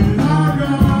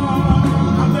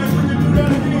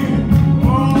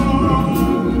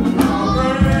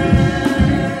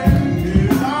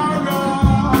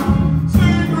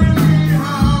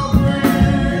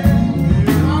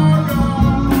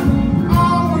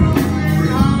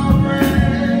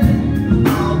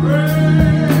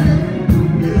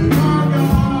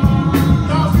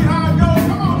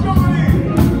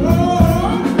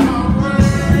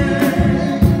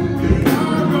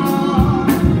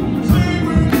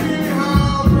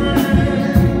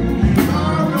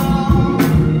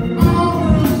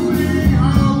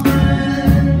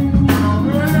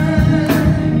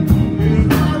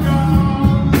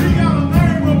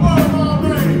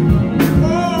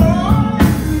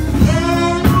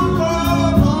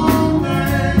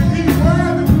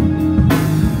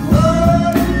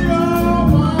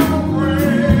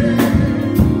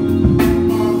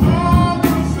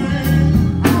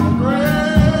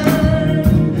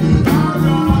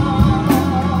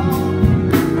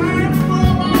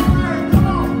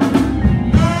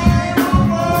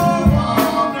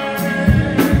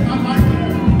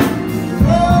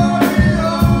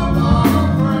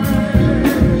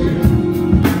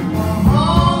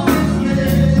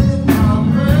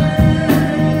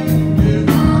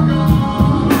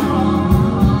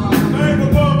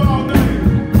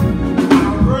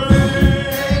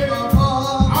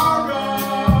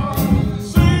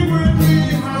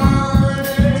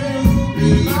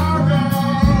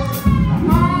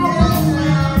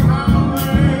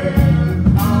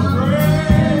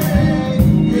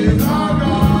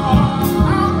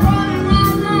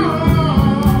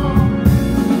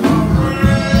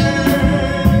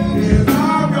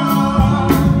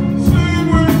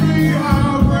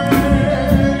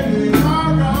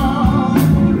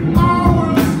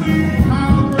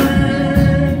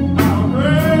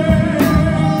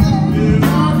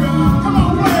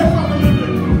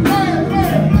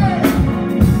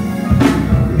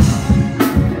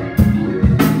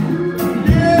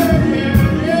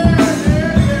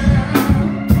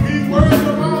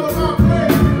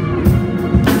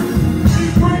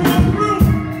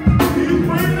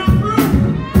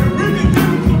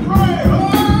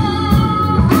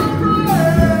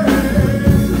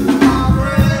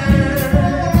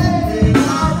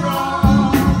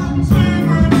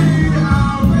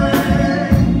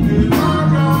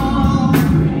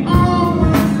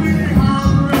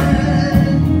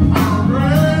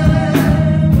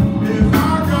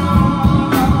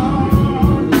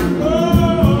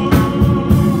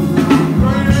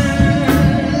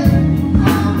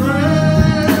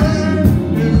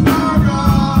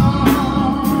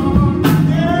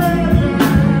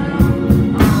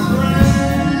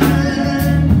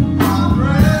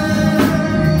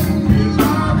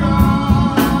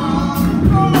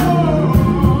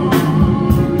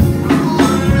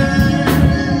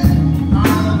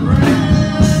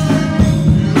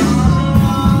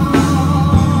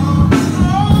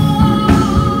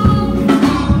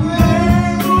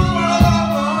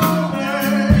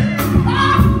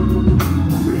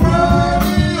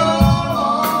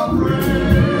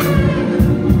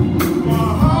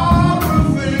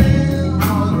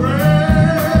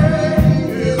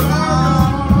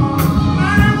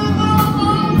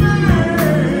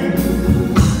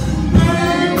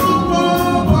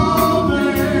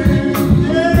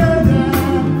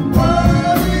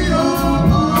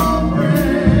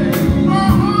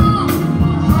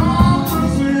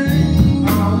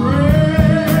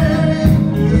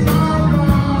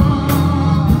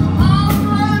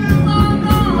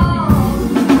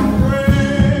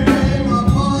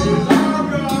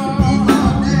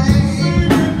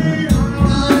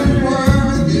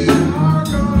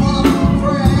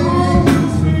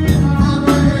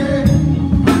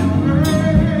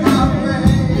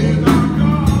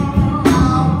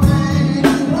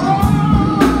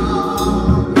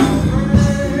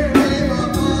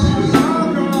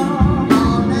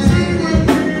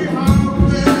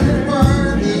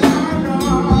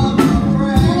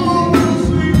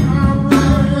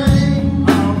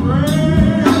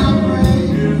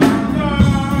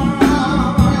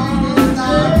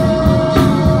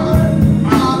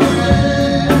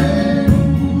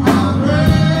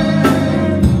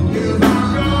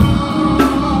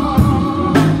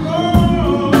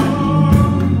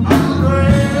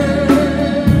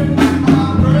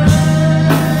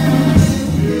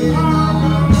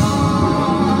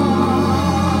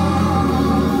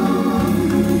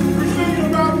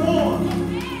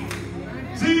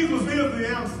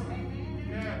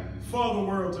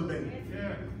 Savior.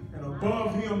 Yes. And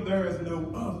above him there is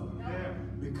no other. Yes.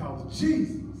 Because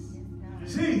Jesus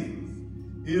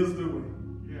is the way.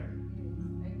 Yes.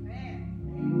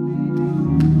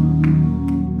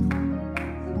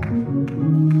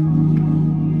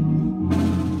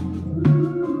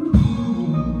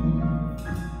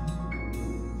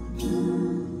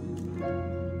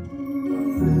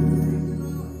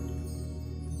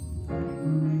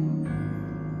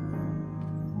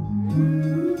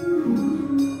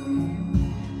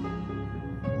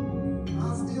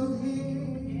 I'm still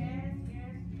here,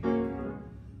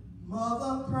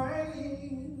 Mother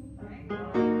praying.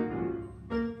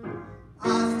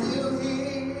 I'm still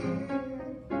here,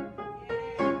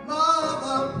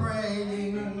 Mother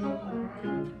praying.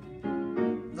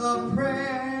 The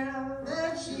prayer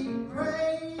that she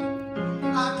prayed,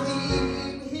 I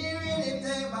keep hearing it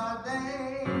day by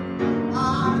day. I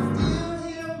still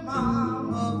hear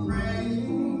Mama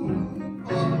praying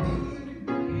for me.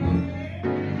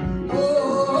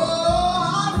 Oh,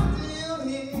 I'm still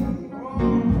here,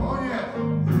 Oh, yes.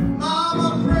 Mama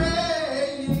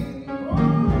praying.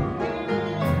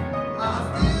 I'm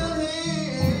still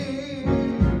here,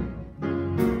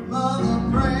 Mother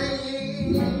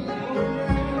praying.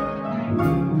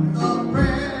 The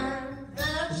prayer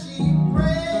that she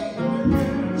prayed,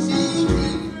 she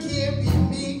keeps keeping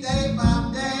me day by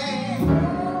day.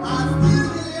 I still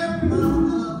hear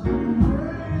Mama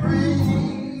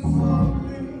praying for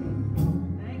me.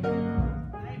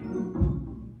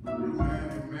 Amen,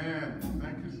 amen.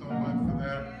 Thank you so much for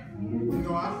that. You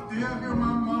know, I still hear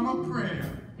my mama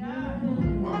praying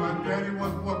while my daddy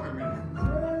was whooping me.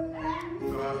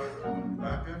 So I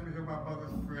definitely hear my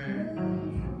mother's praying.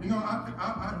 You know, I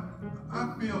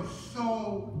feel so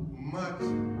much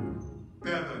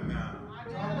better now.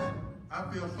 I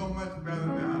feel so much better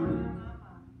now.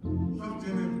 Sister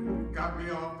Jenny got me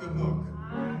off the hook.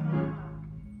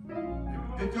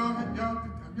 Did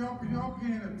y'all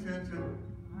paying attention?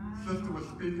 Sister was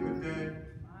speaking today.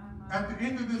 At the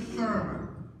end of this sermon,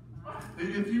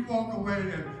 if you walk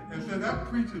away and say that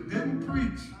preacher didn't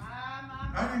preach,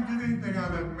 I didn't get anything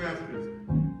out of that message.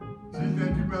 She said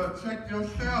you better check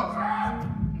yourself.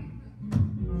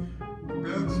 You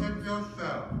better check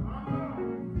yourself.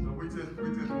 So we just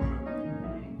want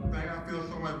to think I feel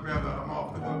so much better. I'm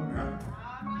off the hook now.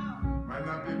 Might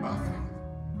not be my fault.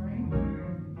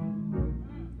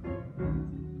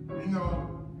 You know,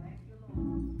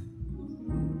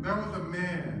 there was a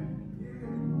man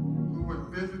who was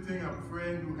visiting a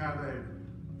friend who had a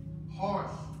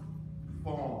horse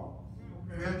farm.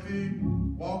 And as he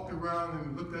walked around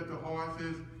and looked at the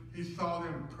horses, he saw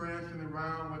them prancing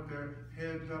around with their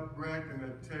heads upright and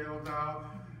their tails out.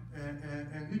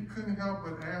 And he couldn't help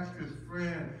but ask his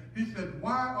friend, he said,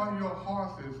 "Why are your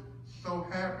horses so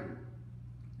happy?"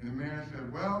 And the man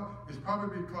said, "Well, it's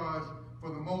probably because for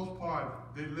the most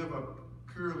part, they live a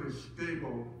purely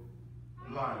stable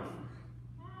life."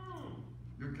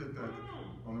 You get that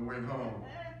on the way home.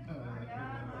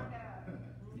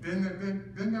 Then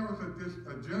there was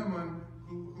a gentleman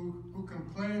who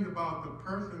complained about the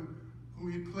person who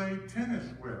he played tennis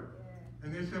with.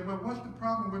 And they said, "Well, what's the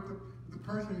problem with the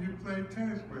person you played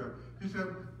tennis with?"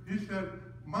 He said,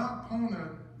 "My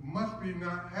opponent must be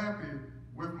not happy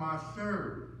with my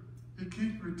serve. He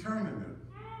keeps returning it."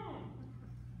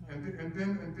 And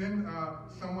then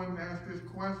someone asked this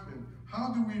question: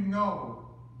 how do we know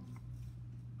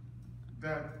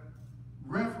that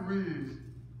referees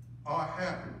are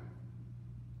happy?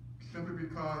 Simply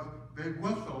because they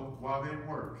whistle while they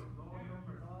work.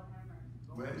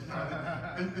 Well,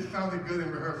 it sounded good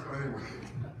in rehearsal anyway.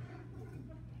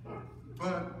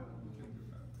 But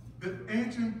the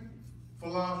ancient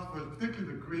philosophers,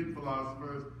 particularly the Greek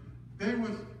philosophers, they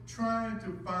was trying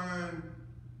to find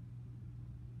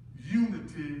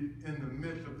unity in the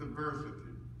midst of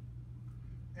diversity.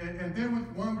 And they was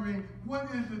wondering, what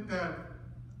is it that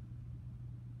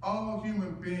all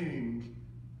human beings,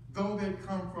 though they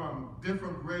come from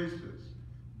different races,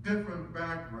 different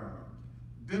backgrounds,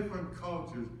 different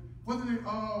cultures, what do they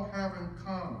all have in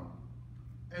common?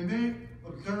 And they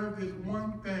observed this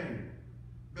one thing,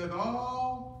 that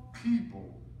all people,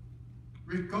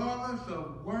 regardless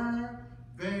of where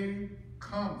they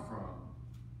come from,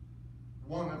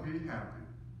 want to be happy.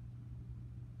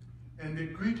 And the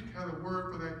Greeks had a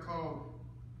word for that called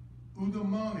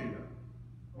eudaimonia,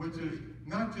 which is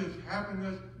not just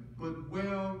happiness, but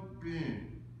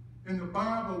well-being. In the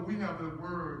Bible, we have a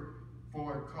word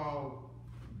for it called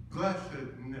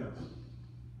blessedness.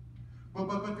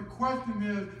 But the question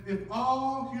is, if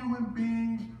all human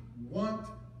beings want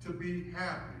to be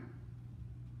happy,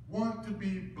 want to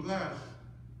be blessed,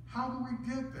 how do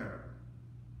we get there?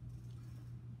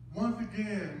 once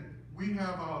again, we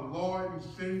have our Lord and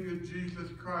Savior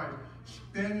Jesus Christ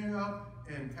standing up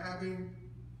and having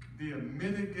the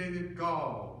unmitigated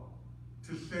gall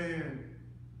to saying,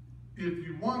 if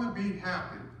you want to be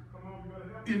happy,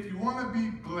 if you want to be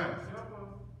blessed,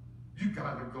 you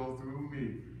got to go through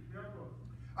me.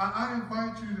 I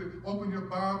invite you to open your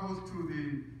Bibles to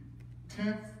the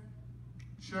 10th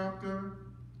chapter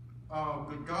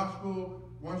of the Gospel,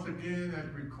 once again as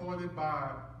recorded by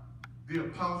the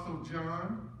Apostle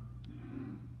John.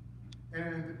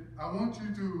 And I want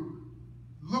you to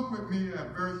look with me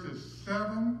at verses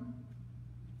 7,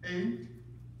 8,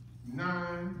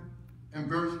 9, and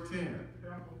verse 10.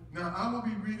 Now, I will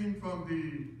be reading from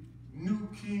the New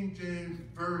King James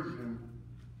Version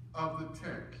of the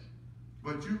text.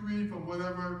 But you read from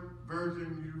whatever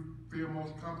version you feel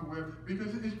most comfortable with,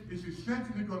 because it's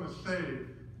essentially going to say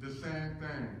the same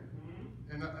thing.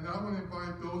 And I want to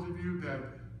invite those of you that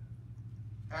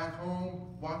at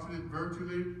home watching it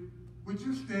virtually, would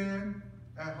you stand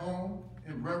at home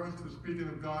in reverence to the speaking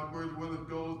of God's word, as well as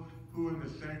those who are in the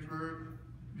sanctuary?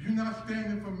 You're not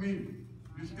standing for me.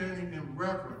 You're standing in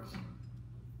reverence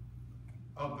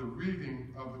of the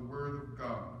reading of the word of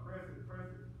God.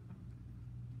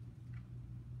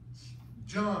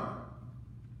 John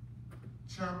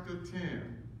chapter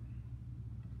 10,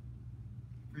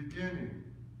 beginning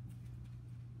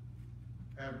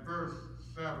at verse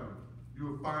 7, you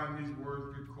will find these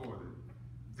words recorded.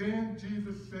 Then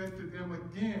Jesus said to them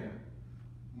again,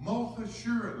 most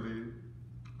assuredly,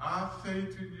 I say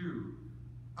to you,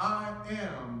 I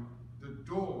am the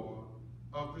door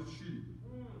of the sheep.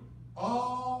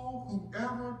 All who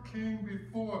ever came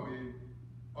before me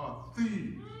are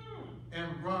thieves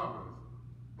and robbers,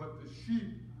 but the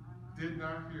sheep did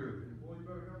not hear them.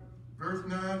 Verse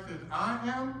 9 says, I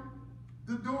am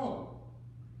the door.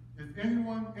 If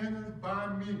anyone enters by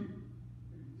me,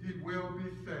 he will be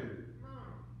saved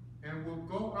and will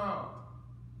go out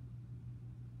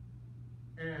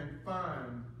and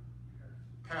find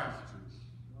pastures.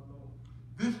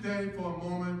 This day, for a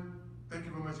moment, thank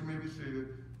you very much, you may be seated.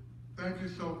 Thank you.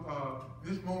 So,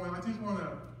 this moment, I just want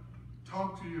to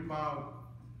talk to you about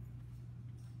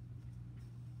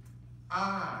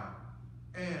I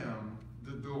am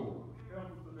the door.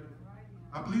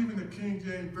 I believe in the King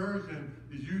James Version,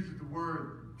 it uses the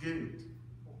word gate.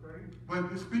 But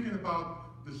it's speaking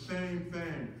about the same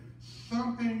thing.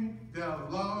 Something that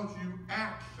allows you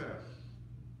access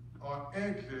or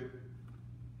exit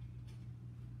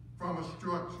from a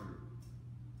structure.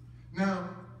 Now,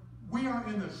 we are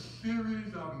in a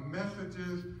series of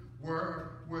messages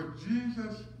where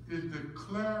Jesus is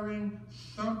declaring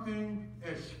something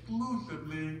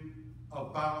exclusively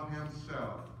about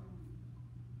himself.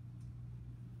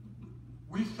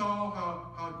 We saw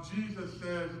how Jesus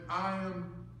says, I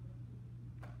am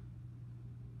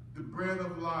the bread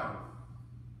of life.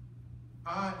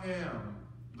 I am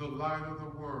the light of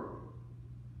the world.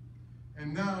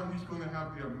 And now he's going to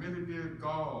have the unmitigated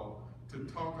gall to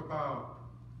talk about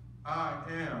I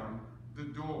am the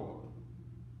door.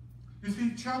 You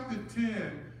see, chapter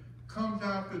 10 comes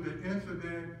after the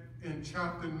incident in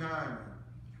chapter 9,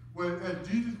 where as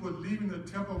Jesus was leaving the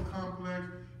temple complex,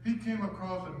 he came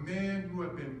across a man who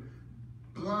had been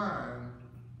blind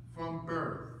from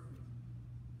birth.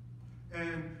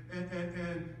 And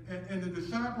the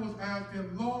disciples asked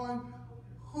him, Lord,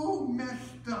 who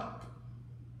messed up?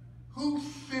 Who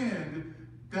sinned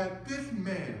that this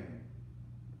man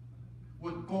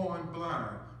was born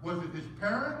blind? Was it his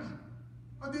parents?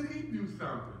 Or did he do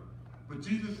something? But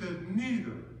Jesus said,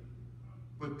 neither.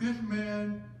 But this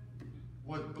man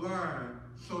was blind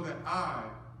so that I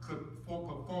could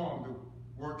perform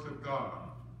the works of God.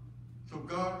 So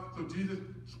Jesus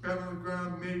spat on the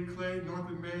ground, made clay,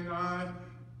 anointed the man's eyes,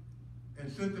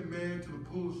 and sent the man to the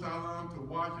pool of Siloam to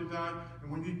wash his eyes.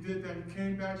 And when he did that, he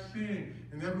came back seeing.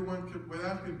 And everyone was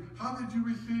asking, how did you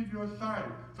receive your sight?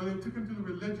 So they took him to the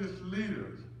religious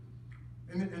leaders.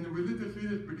 And the religious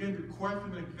leaders began to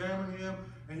question and examine him.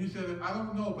 And he said, I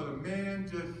don't know, but a man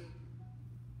just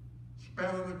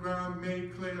spat on the ground,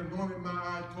 made clay, anointed my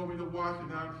eyes, told me to wash, and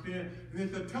now I'm seeing. And they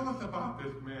said, tell us about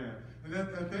this man. And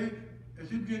as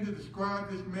he began to describe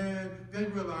this man, they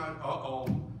realized,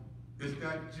 it's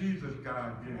that Jesus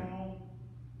guy again.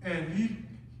 And he's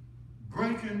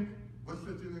breaking, what's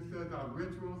the thing that says, our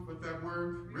rituals? What's that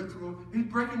word? Rituals. He's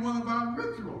breaking one of our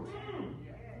rituals.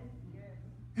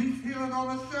 He's healing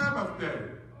on the Sabbath day.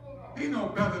 He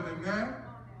knows better than that.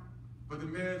 But the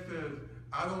man says,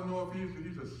 I don't know if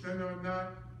he's a sinner or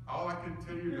not. All I can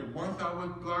tell you is that once I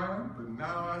was blind, but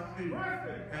now I see.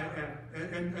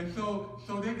 And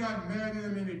so they got mad at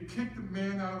him and they kicked the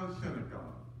man out of the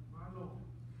synagogue.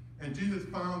 And Jesus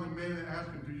found the man and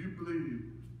asked him, do you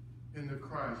believe in the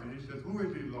Christ? And he says, who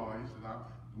is he, Lord? He said, I'm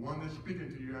the one that's speaking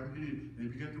to you, I'm he. And he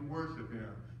began to worship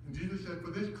him. And Jesus said,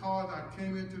 for this cause I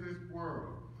came into this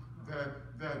world,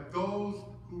 that those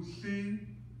who see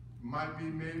might be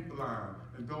made blind,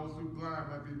 and those who blind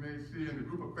might be made see. And the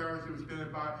group of Pharisees was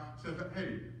standing by said,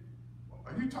 hey,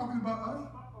 are you talking about us?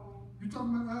 You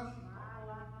talking about us?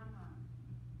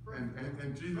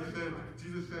 And Jesus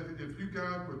said, if you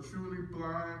guys were truly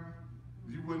blind,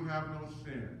 you wouldn't have no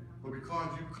sin. But because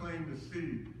you claim to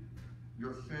see,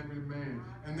 your sin remains.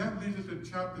 And that leads us to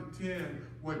chapter 10,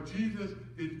 where Jesus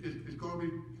is going to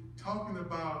be talking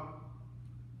about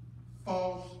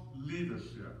false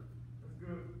leadership.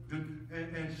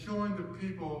 And showing the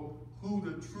people who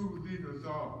the true leaders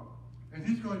are. And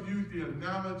he's going to use the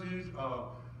analogies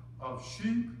of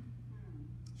sheep,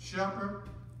 shepherd,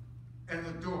 and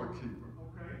a doorkeeper.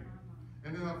 Okay.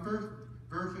 And in our first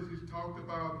verses, he's talked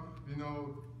about,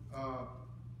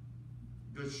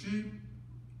 the sheep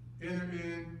enter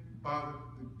in by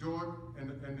the door, and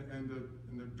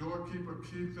the doorkeeper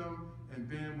keeps them. And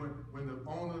then when the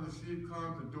owner of the sheep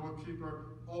comes, the doorkeeper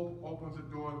opens the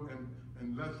door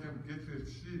and lets him get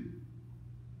his sheep.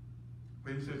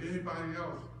 But he says anybody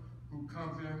else who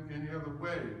comes in any other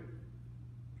way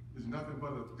is nothing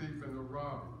but a thief and a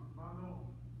robber.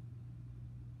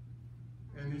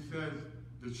 And he says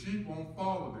the sheep won't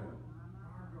follow them.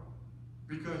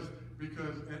 Because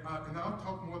and I'll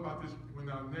talk more about this when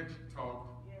our next talk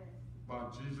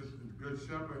about Jesus and the Good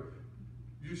Shepherd.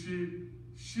 You see,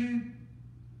 sheep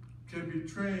can be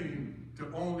trained to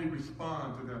only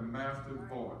respond to their master's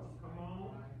voice.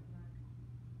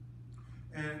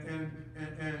 And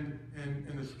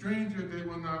a stranger they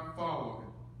will not follow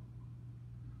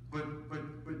him.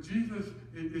 But Jesus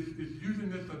is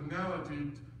using this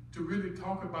analogy to really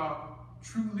talk about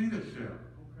true leadership.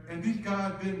 And these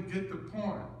guys didn't get the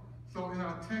point. So in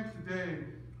our text today,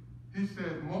 he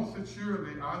says, most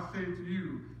assuredly I say to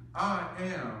you, I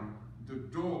am the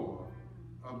door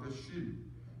of the sheep.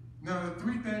 Now the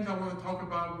three things I want to talk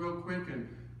about real quick, and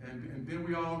then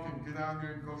we all can get out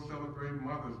here and go celebrate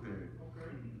Mother's Day.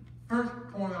 Okay. First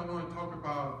point I want to talk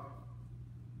about,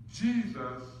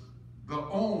 Jesus, the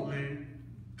only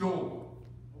door.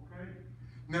 Okay.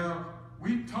 Now,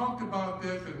 we talked about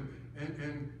this,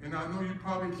 and I know you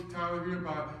probably tired of hearing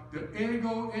about the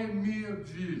ego and me of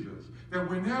Jesus. That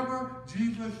whenever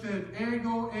Jesus says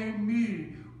ego and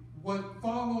me, what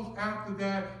follows after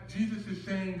that, Jesus is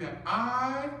saying that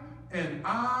I and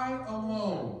I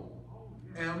alone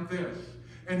am this.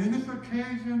 And in this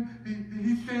occasion,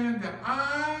 he's saying that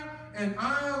I and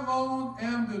I alone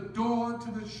am the door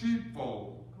to the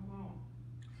sheepfold.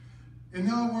 In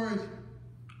other words,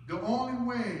 the only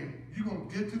way you're going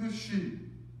to get to the sheep,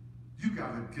 you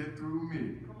got to get through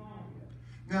me.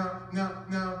 Now,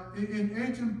 in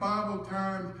ancient Bible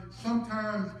times,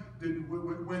 sometimes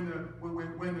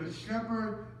when the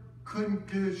shepherd couldn't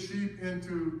get his sheep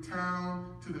into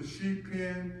town to the sheep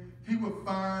pen, he would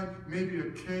find maybe a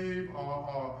cave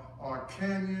or a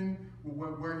canyon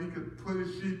where he could put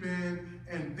his sheep in,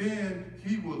 and then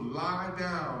he would lie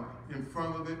down in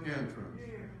front of the entrance.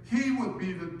 He would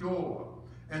be the door,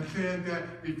 and saying that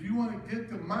if you want to get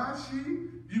to my sheep,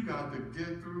 you got to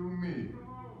get through me.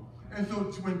 And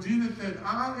so when Jesus said,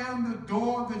 I am the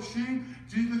door of the sheep,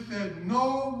 Jesus said,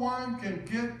 no one can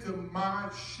get to my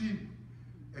sheep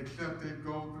except they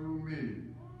go through me.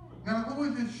 Now, who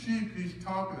is this sheep he's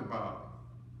talking about?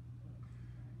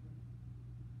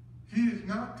 He is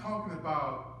not talking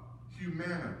about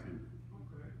humanity.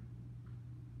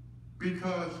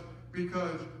 Because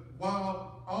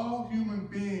while all human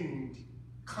beings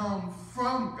come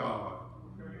from God,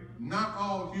 not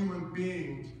all human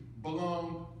beings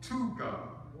belong to God.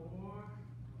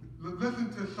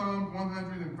 Listen to Psalm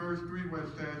 100 and verse 3 where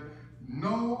it says,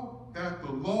 know that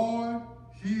the Lord,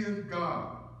 he is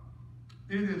God.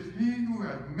 It is he who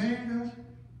has made us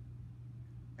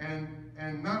and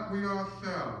not we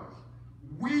ourselves.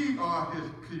 We are his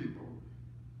people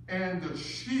and the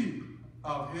sheep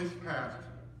of his pasture.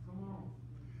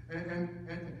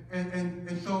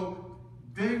 And so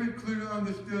David clearly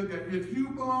understood that if you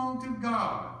belong to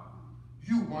God,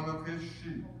 you one of his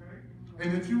sheep.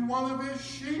 And if you one of his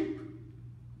sheep,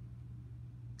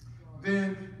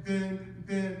 then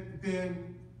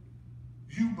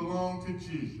you belong to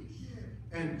Jesus.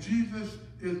 And Jesus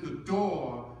is the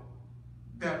door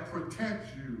that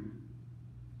protects you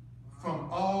from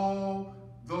all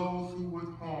those who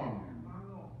would harm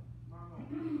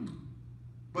you.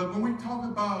 But when we talk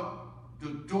about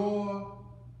the door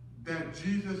that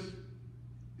Jesus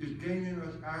is gaining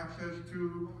us access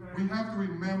to, we have to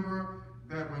remember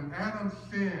that when Adam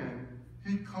sinned,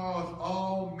 he caused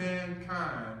all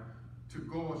mankind to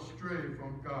go astray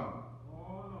from God.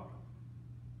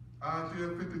 Isaiah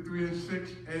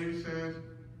 53:6a says,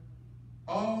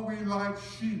 all we like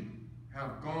sheep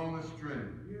have gone astray.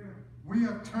 We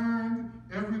have turned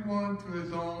everyone to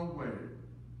his own way.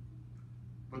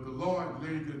 But the Lord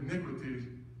laid the iniquities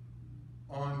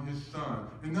on his son.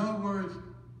 In other words,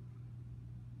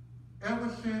 ever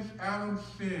since Adam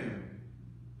sinned,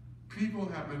 people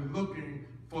have been looking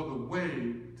for the way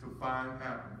to find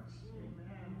happiness.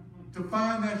 To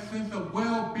find that sense of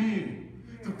well-being.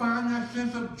 To find that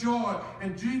sense of joy.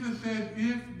 And Jesus says,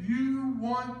 if you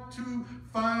want to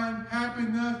find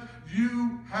happiness,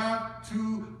 you have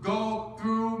to go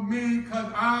through me, because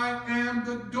I am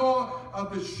the door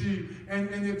of the sheep. And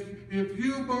if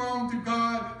you belong to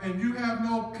God and you have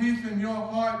no peace in your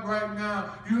heart right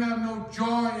now, you have no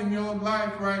joy in your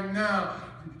life right now,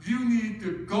 you need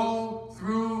to go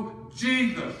through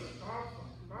Jesus.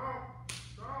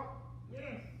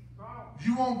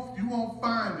 You won't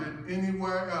find it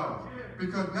anywhere else.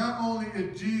 Because not only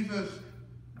is Jesus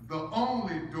the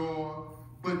only door,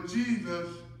 but Jesus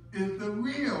is the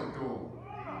real door.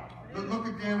 Look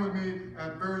again with me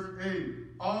at verse 8.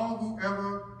 All who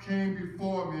ever came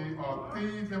before me are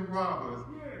thieves and robbers,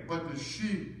 but the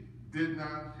sheep did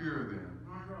not hear them.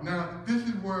 Now, this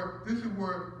is where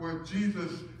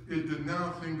Jesus is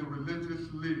denouncing the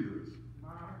religious leaders.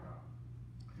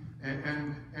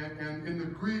 And in the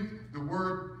Greek, the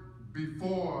word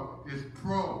before is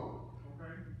pro.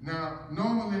 Now,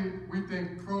 normally we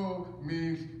think pro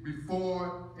means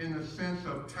before in the sense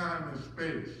of time and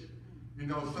space. You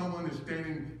know, someone is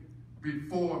standing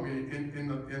before me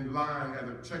in line at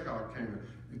a checkout counter.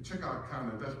 The checkout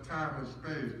counter, that's time and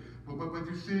space. But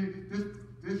you see,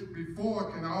 this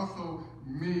before can also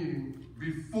mean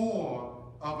before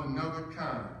of another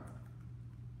kind.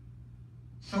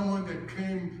 Someone that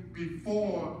came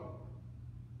before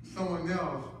someone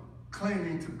else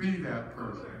claiming to be that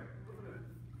person.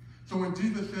 So when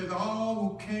Jesus says, all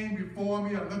who came before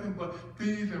me are nothing but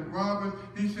thieves and robbers,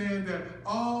 he's saying that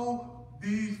all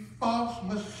these false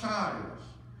messiahs,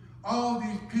 all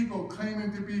these people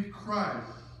claiming to be Christ,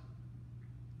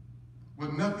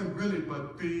 were nothing really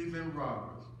but thieves and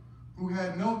robbers, who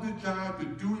had no desire to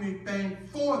do anything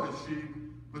for the sheep,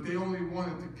 but they only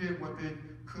wanted to get what they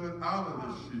could out of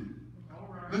the sheep.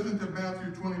 Listen to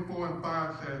Matthew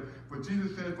 24:5 says, but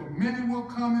Jesus said, for many will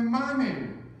come in my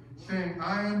name, saying,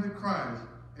 I am the Christ,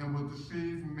 and will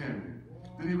deceive many.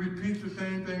 Then he repeats the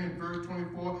same thing in verse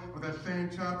 24 of that same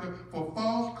chapter. For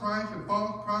false Christs and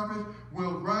false prophets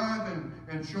will rise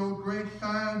and show great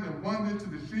signs and wonders to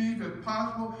deceive, if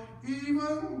possible,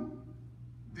 even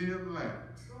the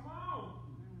elect.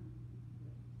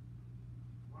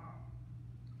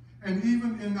 And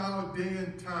even in our day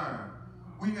and time,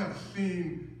 we have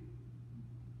seen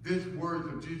these words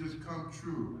of Jesus come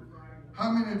true.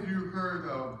 How many of you heard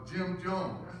of Jim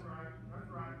Jones?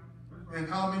 And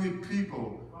how many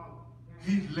people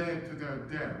he led to their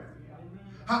death?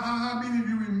 How many of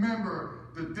you remember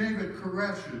the David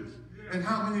Koreshes and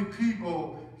how many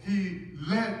people he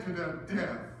led to their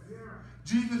death?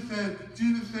 Jesus said,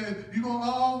 you're going to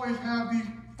always have these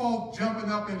folk jumping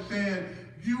up and saying,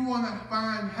 you want to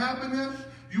find happiness?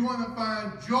 You want to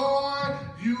find joy?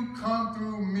 You come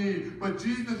through me. But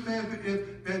Jesus says that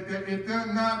if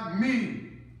they're not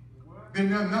me,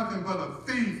 then they're nothing but a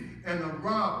thief and a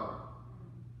robber.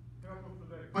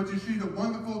 But you see, the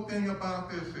wonderful thing about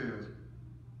this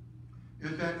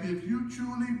is that if you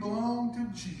truly belong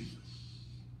to Jesus,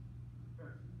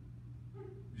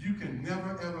 you can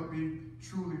never ever be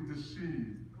truly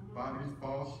deceived by these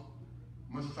false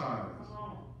messiahs.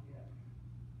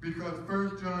 Because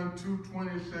 1 John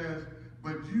 2:20 says,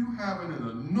 but you have an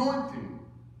anointing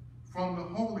from the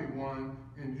Holy One,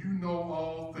 and you know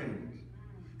all things.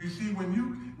 You see, when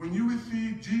you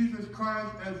receive Jesus Christ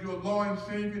as your Lord and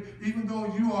Savior, even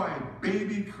though you are a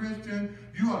baby Christian,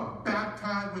 you are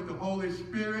baptized with the Holy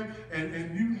Spirit,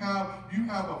 and you have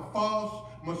a false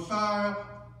Messiah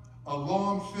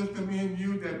alarm system in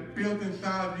you that built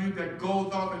inside you that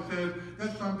goes off and says,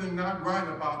 there's something not right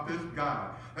about this guy.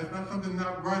 There's not something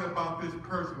not right about this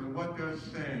person and what they're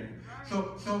saying.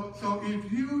 So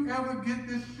if you ever get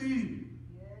deceived,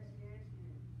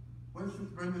 what does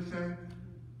Brenda say?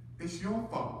 It's your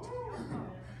fault.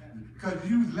 Because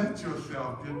you let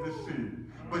yourself get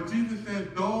deceived. But Jesus says,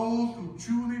 those who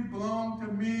truly belong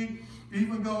to me,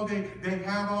 even though they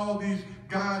have all these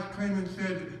guys claiming,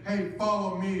 said, hey,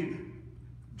 follow me,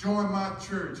 join my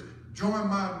church, join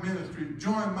my ministry,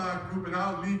 join my group, and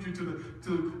I'll lead you to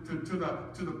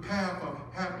the path of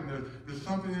happiness. There's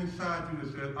something inside you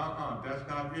that says, that's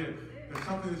not it. There's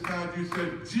something inside you that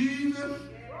says, Jesus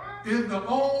is the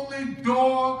only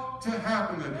door to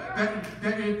happiness.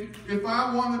 That if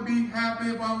I want to be happy,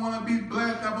 if I want to be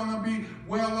blessed, I want to be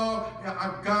well off,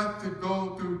 I've got to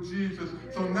go through Jesus.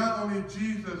 So not only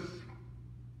Jesus,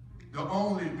 the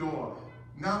only door,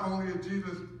 not only is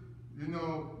Jesus, you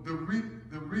know, the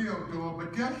real door,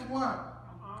 but guess what?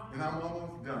 And I'm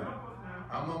almost done.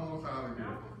 I'm almost out of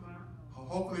here.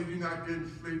 Hopefully you're not getting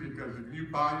sleepy, because if you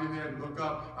bow your head and look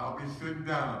up, I'll be sitting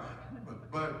down.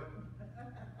 But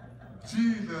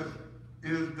Jesus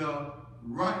is the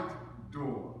right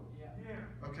door.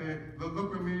 Okay,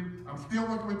 look with me. I'm still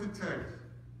working with the text.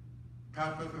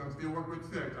 Pastor said, I'm still working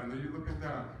with the text. I know you're looking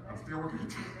down. I'm still working with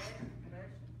the text.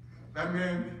 That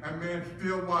man's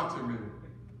still watching me.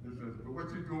 It says, but what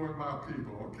you doing, my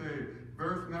people? Okay,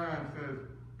 verse 9 says,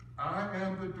 I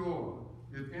am the door.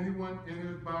 If anyone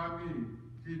enters by me,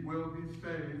 he will be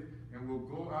saved and will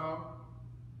go out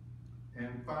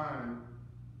and find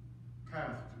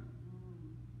pasture.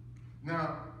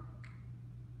 Now,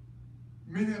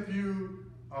 many of you,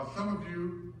 or some of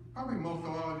you, probably most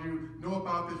of all of you, know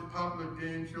about this popular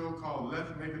game show called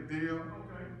Let's Make a Deal.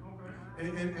 Okay.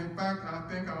 And in fact, I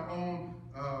think our own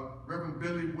Reverend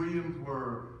Billy Williams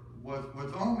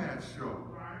was on that show.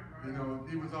 Right. You know,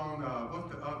 he was on, what's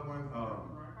the other one?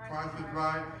 Price is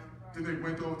Right. Then they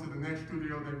went over to the next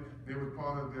studio. They were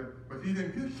part of that. But he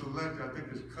didn't get selected. I think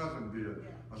his cousin did,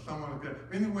 or someone like that.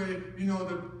 Anyway, you know,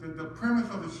 the premise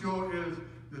of the show is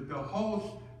that the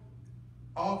host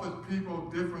offers people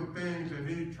different things, and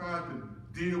he tries to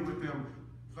deal with them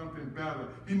something better.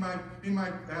 He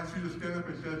might ask you to stand up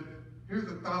and say, here's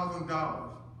 $1,000.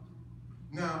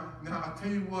 Now I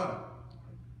tell you what,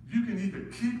 you can either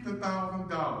keep the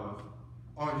 $1,000,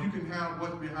 or you can have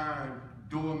what's behind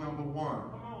door number 1,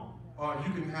 or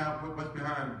you can have what's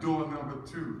behind door number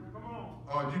 2,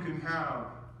 or you can have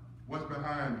what's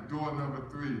behind door number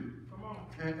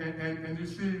 3. And you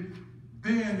see,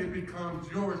 then it becomes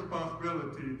your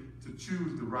responsibility to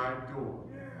choose the right door.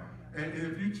 And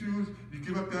if you choose, you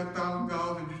give up that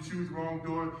 $1,000 and you choose the wrong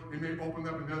door, it may open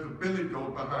up and there's a billy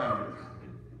goat behind it.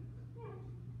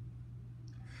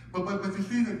 But you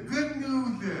see, the good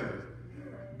news is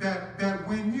that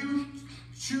when you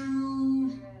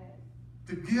choose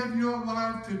to give your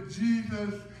life to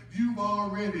Jesus, you've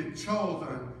already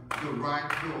chosen the right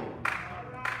door.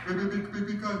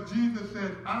 Because Jesus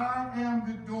said, I am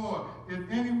the door. If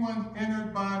anyone's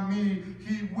entered by me,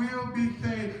 he will be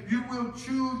saved. You will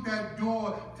choose that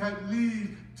door that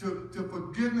leads to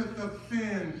forgiveness of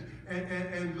sins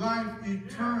and life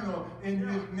eternal in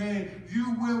his name.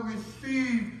 You will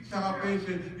receive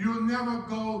salvation. You'll never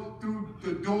go through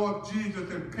the door of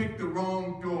Jesus and pick the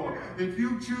wrong door. If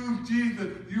you choose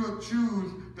Jesus, you'll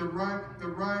choose the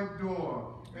right door.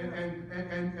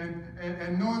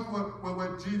 And notice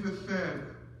what Jesus said.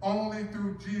 Only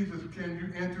through Jesus can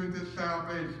you enter into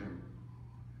salvation.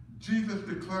 Jesus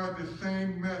declared the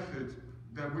same message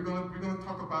that we're going to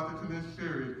talk about this in this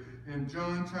series. In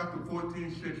John chapter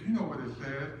 14:6, you know what it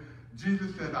says.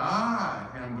 Jesus said, I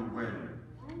am the way,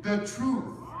 the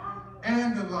truth,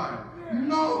 and the life.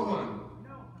 No one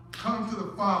comes to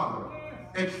the Father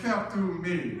except through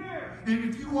me.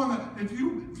 If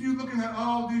you're looking at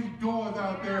all these doors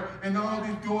out there and all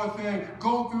these doors saying,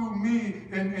 go through me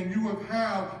and you will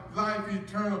have life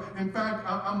eternal. In fact,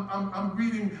 I'm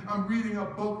reading a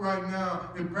book right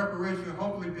now in preparation.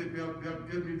 Hopefully they'll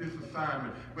give me this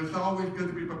assignment. But it's always good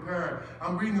to be prepared.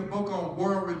 I'm reading a book on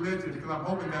world religions because I'm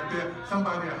hoping that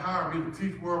somebody will hire me to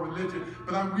teach world religion.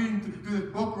 But I'm reading through this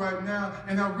book right now,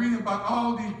 and I'm reading about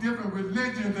all these different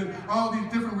religions and all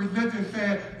these different religions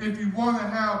saying, if you want to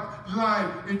have life,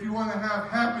 if you want to have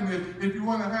happiness, if you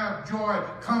want to have joy,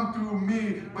 come through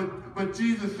me. But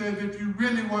Jesus says, if you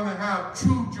really want to have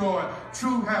true joy,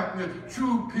 true happiness,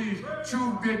 true peace,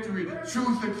 true victory,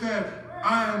 true success,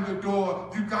 I am the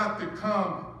door. You got to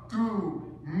come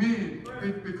through me.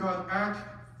 Because Acts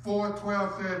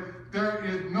 4:12 said, there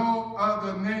is no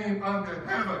other name under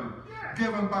heaven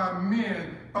given by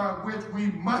men by which we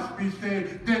must be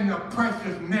saved than the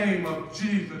precious name of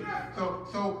Jesus.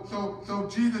 So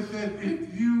Jesus said,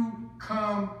 if you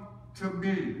come to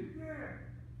me,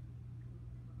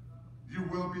 you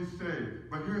will be saved.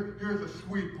 But here's the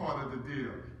sweet part of the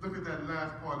deal. Look at that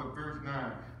last part of verse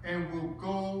 9. And will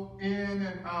go in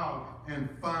and out and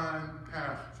find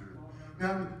pasture.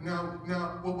 Now,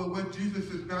 what Jesus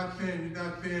is not saying, he's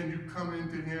not saying you come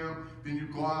into him, then you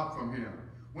go out from him.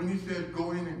 When he says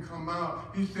go in and come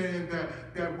out, he's saying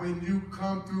that when you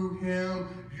come through him,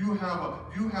 you have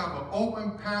an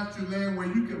open pasture land where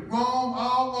you can roam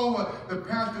all over the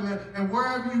pasture land. And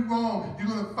wherever you roam, you're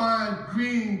going to find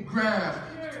green grass,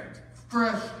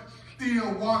 fresh,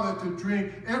 still water to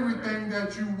drink, everything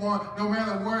that you want, no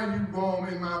matter where you roam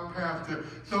in my pasture.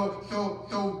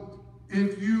 So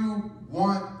if you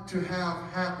want to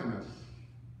have happiness,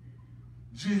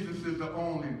 Jesus is the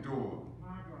only door.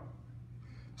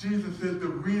 Jesus is the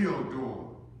real door.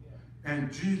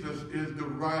 And Jesus is the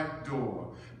right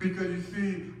door. Because you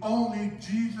see, only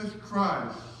Jesus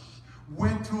Christ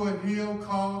went to a hill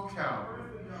called Calvary.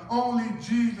 Only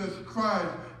Jesus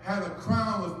Christ had a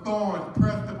crown of thorns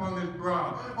pressed upon his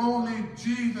brow. Only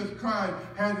Jesus Christ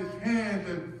had his hands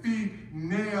and feet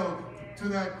nailed to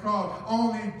that cross.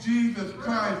 Only Jesus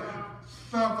Christ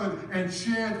suffered and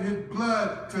shed his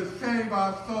blood to save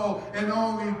our soul. And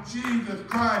only Jesus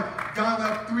Christ got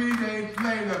up 3 days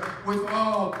later with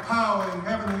all power in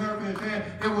heaven and earth in his hand.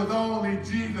 It was only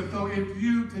Jesus. So if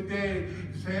you today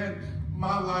said,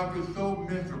 my life is so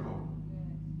miserable,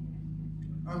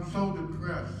 I'm so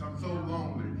depressed, I'm so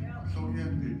lonely, I'm so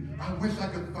empty, I wish I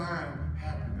could find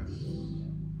happiness.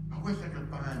 I wish I could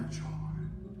find joy.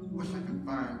 I wish I could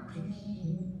find peace.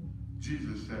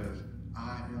 Jesus says,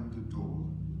 I am the door.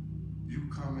 You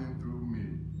come in through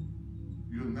me.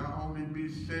 You'll not only be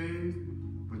saved,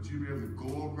 but you'll be able to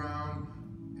go around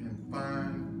and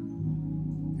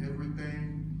find everything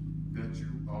that you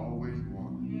always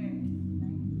wanted.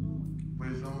 But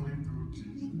it's only through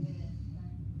Jesus.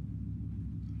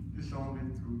 It's only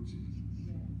through Jesus.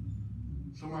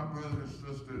 So my brothers and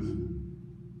sisters,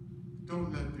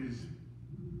 don't let these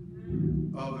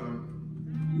other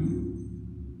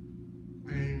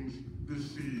things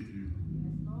deceive you.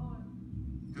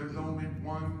 There's only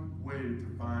one way to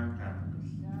find happiness.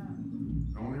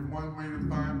 Only one way to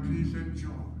find peace and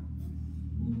joy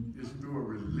is through a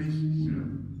relationship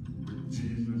with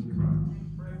Jesus Christ.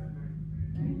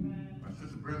 My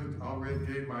sister Brenda already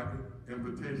gave my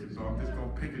invitation, so I'm just going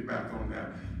to piggyback on that.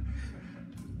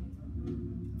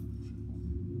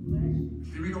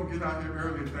 See, we're going to get out here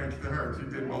early thanks to her. She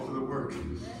did most of the work.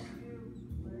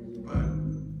 But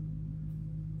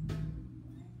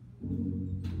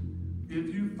if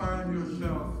you find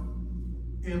yourself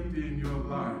empty in your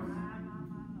life,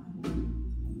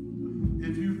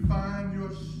 if you find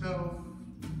yourself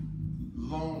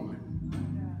lonely,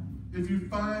 if you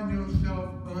find yourself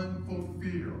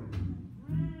unfulfilled,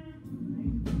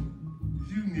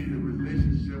 you need a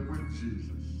relationship with Jesus.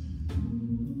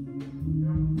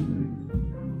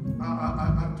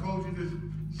 I've told you this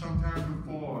sometime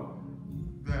before,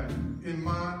 that in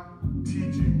my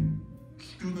teaching,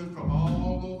 students from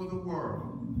all over the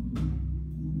world,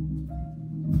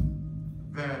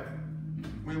 that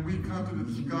when we come to the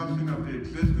discussion of the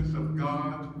existence of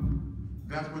God,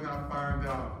 that's when I find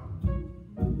out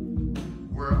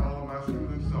where all my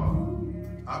students are.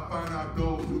 I find out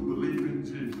those who believe in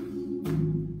Jesus.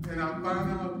 And I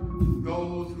find out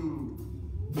those who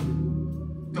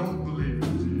don't believe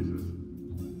in Jesus.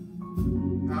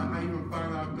 I even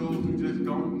find out those who just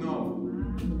don't know.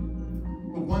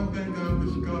 But one thing that I've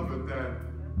discovered, that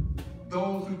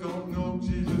those who don't know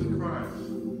Jesus Christ,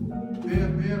 they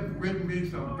have written me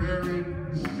some very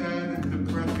sad and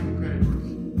depressing papers.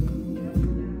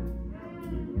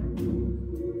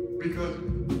 Because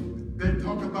they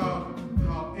talk about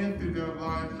how empty their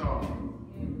lives are.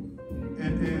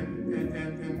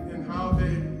 And how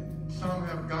some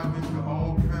have gotten into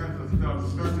all kinds of stuff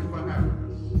searching for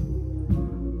happiness.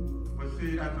 But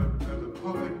see, as a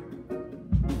public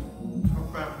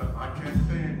professor, I can't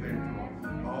say anything to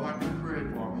them. All I can pray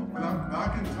for them. But I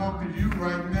can talk to you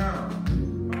right now.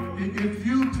 If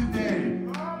you today,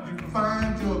 you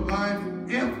find your life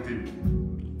empty,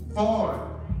 void,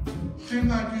 seems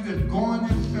like you're just going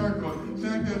in circles, seems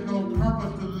like there's no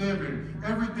purpose to living.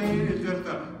 Every day is just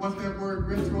a, what's that word,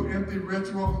 ritual, empty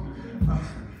ritual?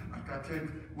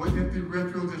 What empty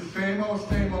ritual? The same old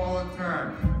all the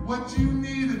time. What you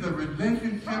need is a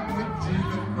relationship with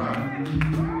Jesus Christ.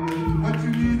 What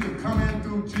you need is come in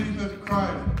through Jesus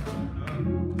Christ,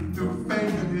 through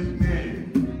faith in his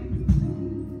name,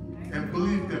 and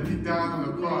believe that he died on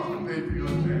the cross to pay for your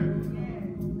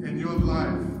sin. And your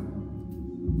life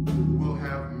will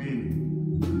have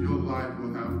meaning. Your life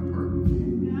will have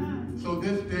purpose. So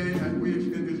this day, as we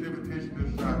extend this invitation to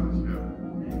discipleship,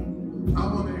 I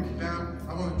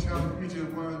want to challenge each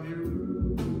and one of you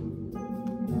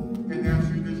and ask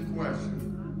you this question.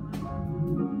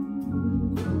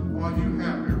 Are you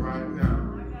happy right now?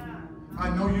 I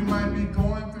know you might be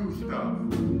going through stuff,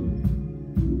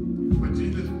 but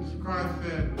Jesus Christ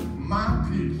said, my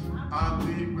peace I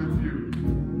leave with you.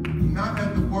 Not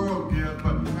as the world gives,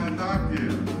 but as I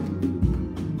give.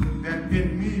 That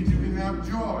in me you can have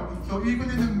joy. So even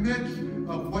in the midst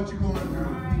of what you're going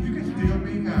through, you can still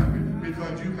be happy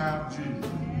because you have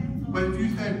Jesus. But if you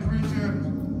say, preacher,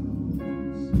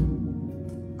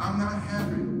 I'm not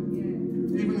happy,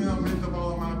 even in the midst of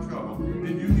all of my trouble,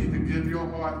 then you need to give your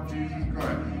heart to Jesus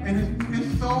Christ. And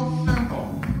it's so simple.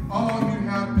 All you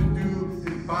have to do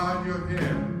is bow your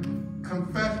head,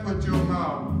 confess with your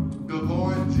mouth the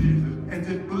Lord Jesus, and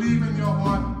just believe in your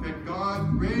heart that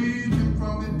God raised him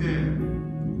from the dead.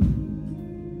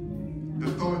 The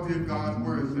authority of God's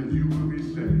word says you will be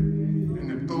saved. And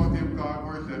the authority of God's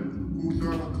word says,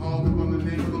 whosoever calls upon the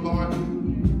name of the Lord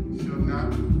shall not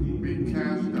be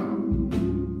cast out.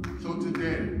 So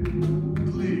today,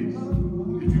 please,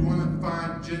 if you want to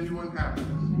find genuine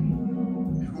happiness,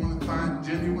 if you want to find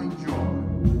genuine joy,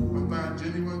 or find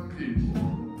genuine peace,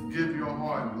 give your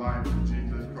heart and life to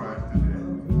Jesus Christ today.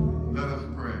 Let us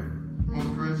pray. Most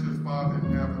gracious Father in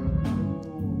heaven,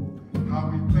 how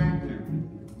we thank you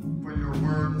for your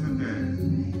word today.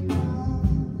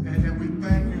 And we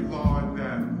thank you, Lord,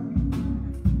 that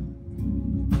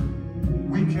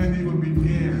we can't even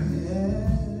begin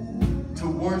to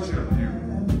worship you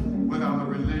without a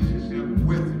relationship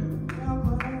with you.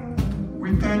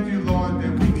 We thank you, Lord,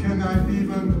 that we cannot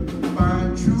even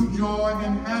find true joy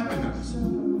and happiness.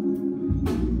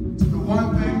 The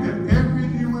one thing that every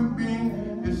human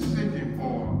being is seeking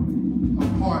for,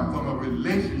 apart from a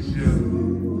relationship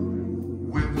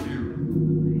with you.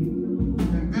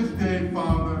 And this day,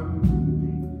 Father,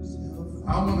 I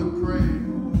want to pray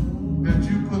that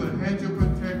you put a hedge of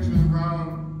protection around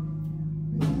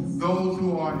those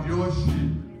who are your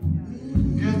sheep.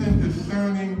 Give them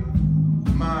discerning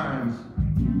minds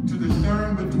to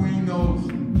discern between those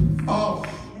false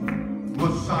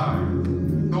messiahs,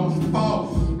 those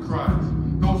false Christs,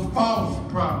 those false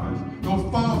prophets, those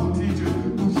false teachers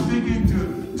who are seeking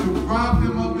to rob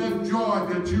them of their joy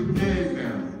that you gave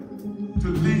them, to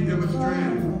lead them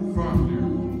astray from you.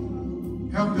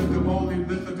 Help them to only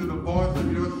listen to the voice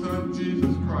of your Son,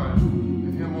 Jesus Christ,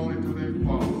 and him only do they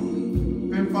follow.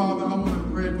 Then, Father, I want to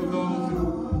pray for those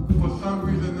who, for some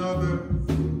reason or other,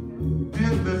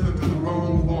 did listen to the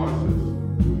wrong voices,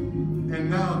 and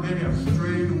now they have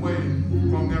strayed away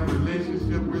from their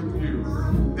relationship with you.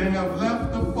 They have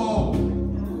left the fold.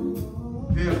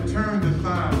 They have turned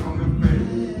aside from the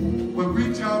faith. But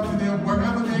reach out to them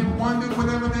wherever they wandered,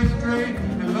 wherever they strayed,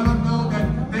 and let them know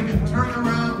that they can turn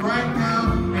around right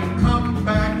now and come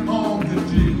back home to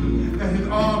Jesus. That his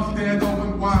arms stand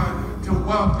open wide to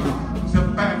welcome the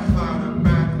backslider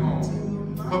back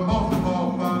home. But most of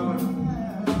all, Father,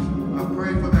 I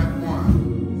pray for that one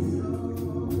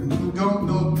who don't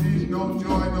know peace, no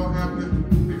joy, no happiness,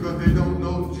 because they don't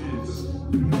know Jesus.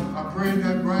 I pray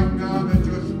that right now that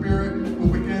your spirit will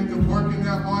begin to work in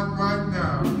their heart right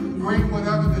now. Break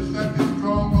whatever deceptive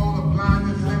stronghold of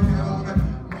blindness, sickness, over their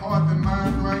hearts and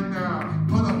minds right now.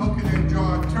 Put a hook in their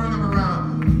jaw, turn them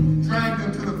around, drag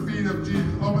them to the feet of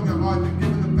Jesus, open their hearts and give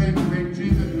them the faith to make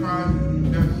Jesus Christ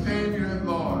their Savior and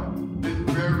Lord this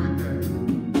very day.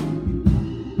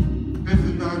 This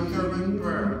is our servant's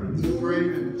prayer. Pray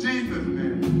in Jesus'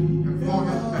 name and for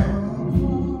his sake.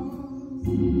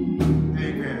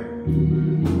 Amen.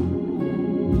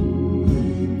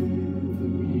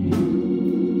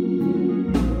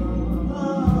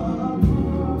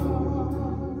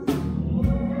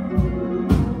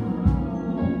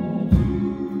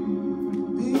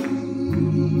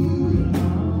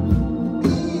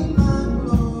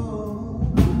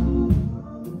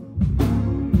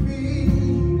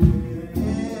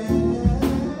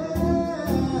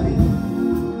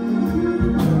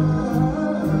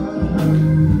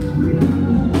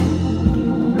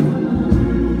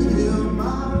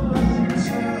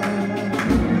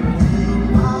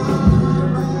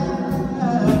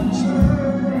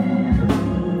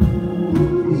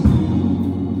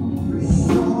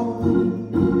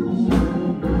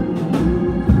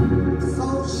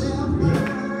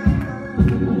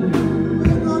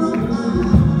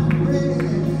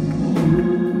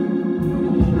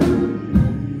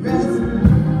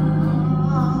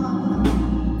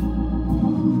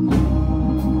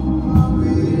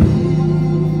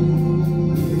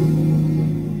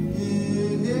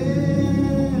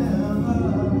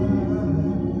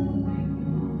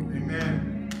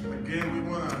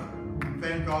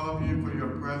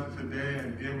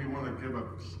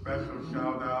 Special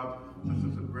shout out to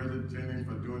Sister Brenda Jennings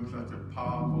for doing such a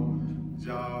powerful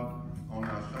job on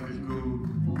our Sunday school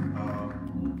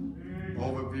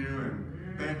overview. And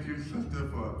thank you, Sister,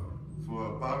 for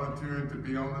for volunteering to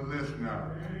be on the list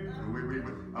now.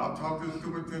 I'll talk to the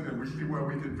superintendent. We see where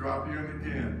we can drop you in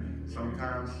again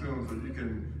sometime soon, so you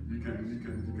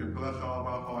can bless all of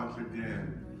our hearts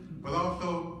again. But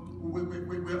also,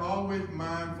 we're always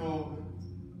mindful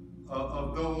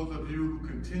of those of you who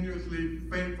continuously,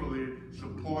 faithfully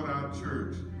support our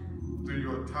church through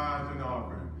your tithes and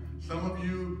offering. Some of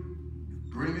you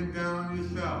bring it down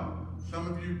yourself. Some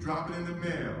of you drop it in the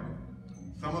mail.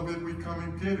 Some of it we come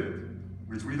and get it,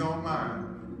 which we don't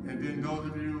mind. And then those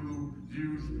of you who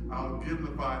use our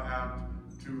Givelify app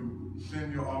to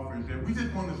send your offerings in, we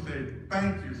just want to say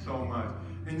thank you so much.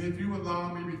 And if you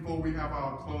allow me, before we have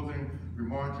our closing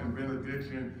remarks and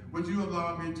benediction, would you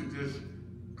allow me to just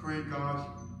pray God's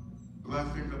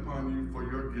blessings upon you for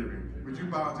your giving? Would you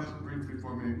bow just briefly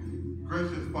for me?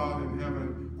 Gracious Father in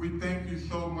heaven, we thank you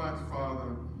so much,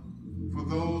 Father, for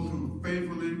those who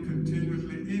faithfully,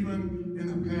 continuously, even in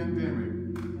the pandemic,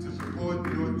 to support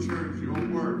your church, your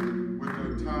work, with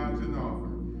their tithes and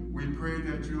offering. We pray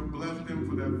that you'll bless them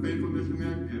for their faithfulness in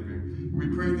their giving. We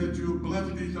pray that you'll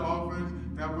bless these offerings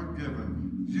that were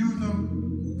given. Use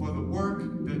them for the work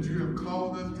that you have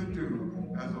called us to do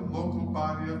as a local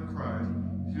body of Christ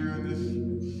here in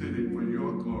this city for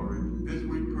your glory. This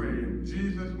we pray in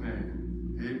Jesus'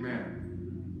 name. Amen.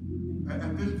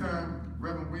 At this time,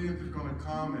 Reverend Williams is going to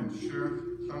come and share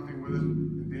something with us,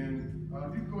 and then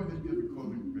you go ahead and give the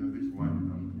closing benediction while you're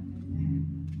done.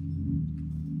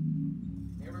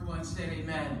 Everyone said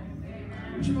amen.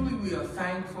 Amen. Truly, we are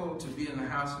thankful to be in the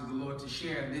house of the Lord to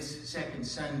share this second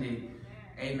Sunday,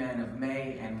 amen, of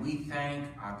May, and we thank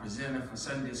our presenter for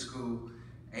Sunday school,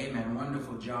 amen,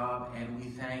 wonderful job, and we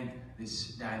thank this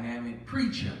dynamic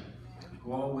preacher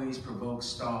who always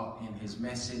provokes thought in his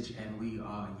message, and we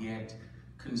are yet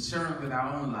concerned with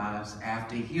our own lives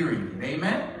after hearing it.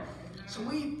 Amen? So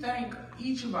we thank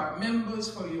each of our members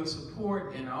for your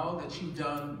support and all that you've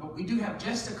done, but we do have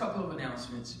just a couple of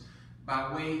announcements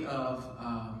by way of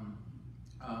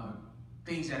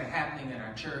things that are happening at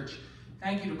our church.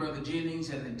 Thank you to Brother Jennings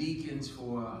and the deacons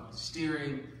for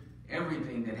steering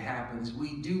everything that happens.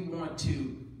 We do want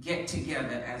to get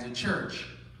together as a church.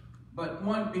 But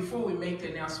before we make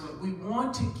the announcement, we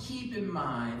want to keep in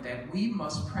mind that we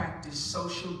must practice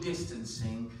social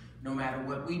distancing no matter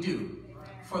what we do,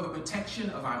 for the protection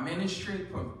of our ministry,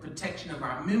 for the protection of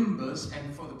our members,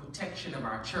 and for the protection of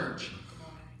our church.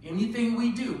 Anything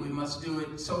we do, we must do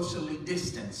it socially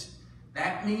distanced.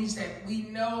 That means that we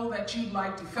know that you'd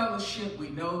like to fellowship, we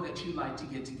know that you'd like to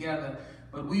get together,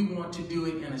 but we want to do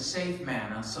it in a safe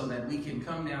manner so that we can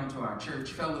come down to our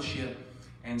church fellowship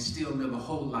and still live a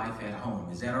whole life at home.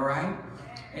 Is that all right?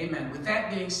 Amen. With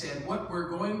that being said, what we're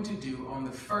going to do on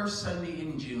the first Sunday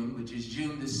in June, which is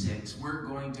June the 6th, we're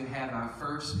going to have our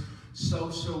first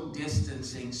social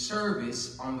distancing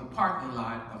service on the parking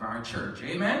lot of our church.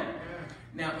 Amen?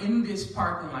 Now, in this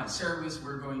parking lot service,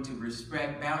 we're going to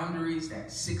respect boundaries,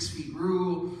 that 6 feet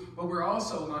rule, but we're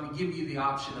also going to give you the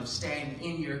option of staying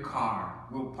in your car.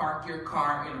 We'll park your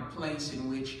car in a place in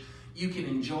which you can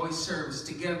enjoy service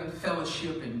together,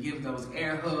 fellowship, and give those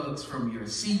air hugs from your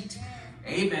seat.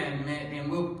 Amen, man.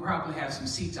 And we'll probably have some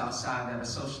seats outside that are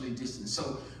socially distanced.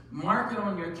 So mark it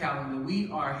on your calendar. We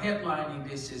are headlining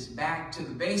this as Back to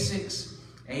the Basics.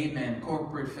 Amen.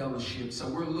 Corporate fellowship. So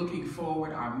we're looking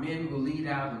forward. Our men will lead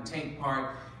out and take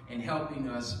part in helping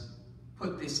us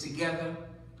put this together,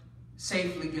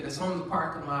 safely get us on the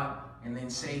parking lot, and then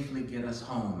safely get us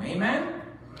home. Amen.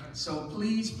 So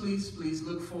please, please, please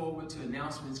look forward to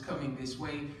announcements coming this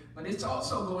way. But it's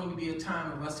also going to be a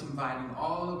time of us inviting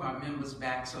all of our members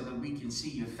back so that we can see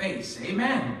your face.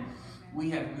 Amen. We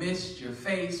have missed your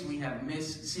face. We have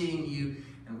missed seeing you.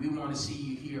 And we want to see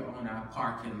you here on our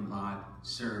parking lot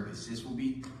service. This will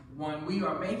be one. We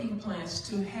are making plans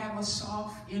to have a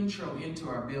soft intro into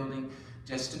our building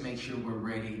just to make sure we're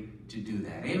ready to do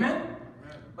that. Amen.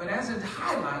 But as a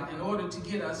highlight, in order to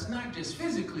get us not just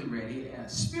physically ready,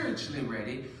 spiritually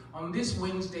ready, on this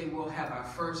Wednesday we'll have our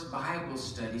first Bible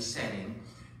study setting,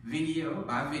 video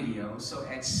by video. So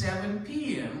at 7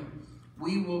 p.m.,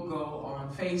 we will go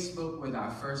on Facebook with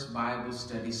our first Bible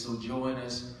study. So join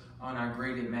us on our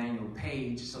Great Emmanuel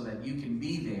page so that you can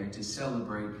be there to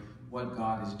celebrate what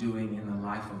God is doing in the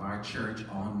life of our church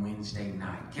on Wednesday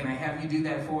night. Can I have you do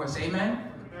that for us?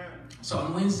 Amen? Amen. So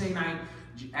on Wednesday night,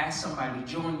 ask somebody to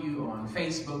join you on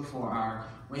Facebook for our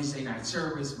Wednesday night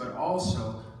service, but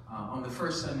also on the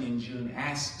first Sunday in June,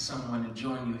 ask someone to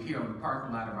join you here on the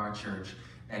parking lot of our church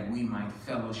that we might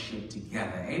fellowship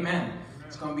together. Amen.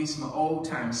 It's going to be some old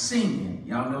time singing.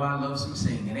 Y'all know I love some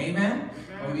singing. Amen.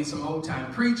 It's going to be some old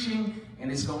time preaching.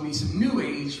 and it's going to be some new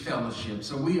age fellowship.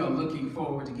 So we are looking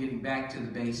forward to getting back to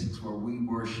the basics where we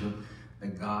worship the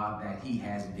God that he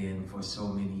has been for so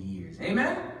many years.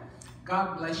 Amen?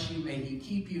 God bless you. May he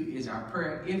keep you is our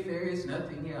prayer. If there is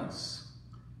nothing else,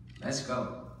 let's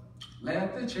go.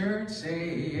 Let the church say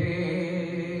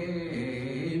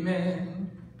amen.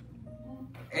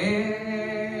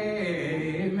 Amen.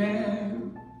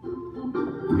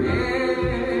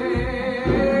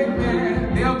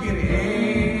 Amen. They'll get it.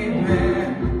 Amen.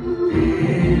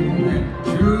 Amen.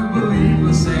 True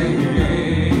believers say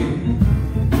amen.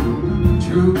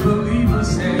 True believers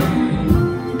say amen.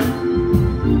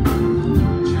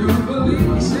 True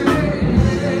believers say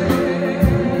amen.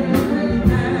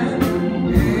 Amen.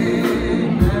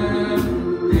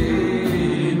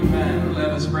 Amen. Let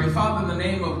us pray. Father, in the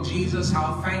name of Jesus,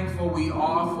 how thankful we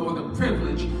are for the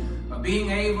privilege of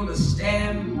being able to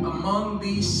stand among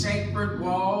these sacred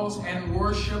walls and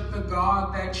worship the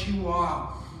God that you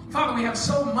are. Father, we have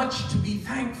so much to be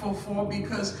thankful for,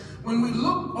 because when we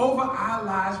look over our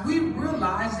lives, we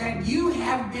realize that you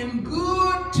have been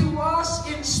good to us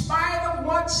in spite of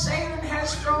what Satan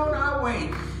has thrown our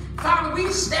way. Father,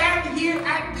 we stand here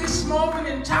at this moment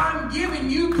in time giving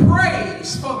you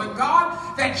praise for the God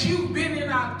that you've been in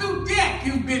our, through death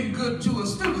you've been good to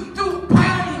us, through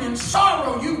pain and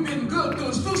sorrow you've been good to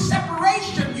us, through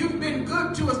separation you've been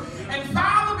good to us. And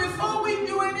Father, before we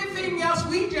do anything else,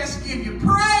 we just give you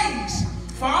praise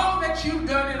for all that you've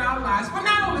done in our lives. But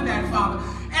not only that, Father,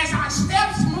 as our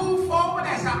steps move forward,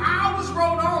 as our hours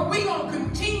roll on, we're going to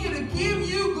continue to give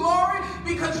you glory,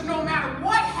 because no matter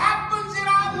what happens in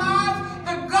our lives,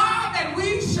 the God that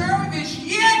we serve is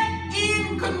yet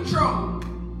in control.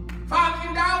 Father,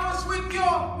 endow us with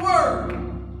your word,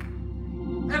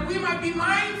 that we might be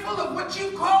mindful of what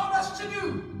you called us to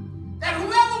do, that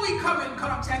whoever we come in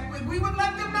contact with, we would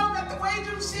let them know that the wage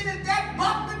of sin is death,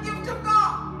 but the gift of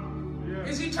God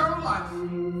is eternal life.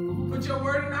 Put your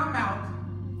word in our mouth,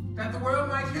 that the world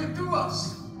might hear through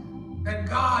us that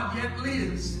God yet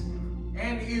lives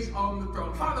and is on the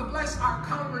throne. Father, bless our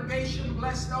congregation,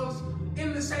 bless those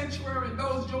in the sanctuary and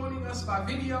those joining us by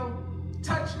video.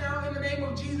 Touch now in the name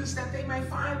of Jesus, that they may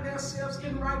find themselves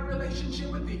in right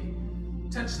relationship with thee.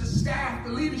 Touch the staff,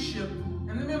 the leadership,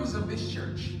 and the members of this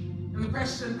church. In the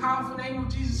precious and powerful name of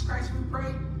Jesus Christ we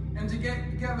pray, and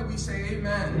together we say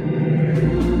amen.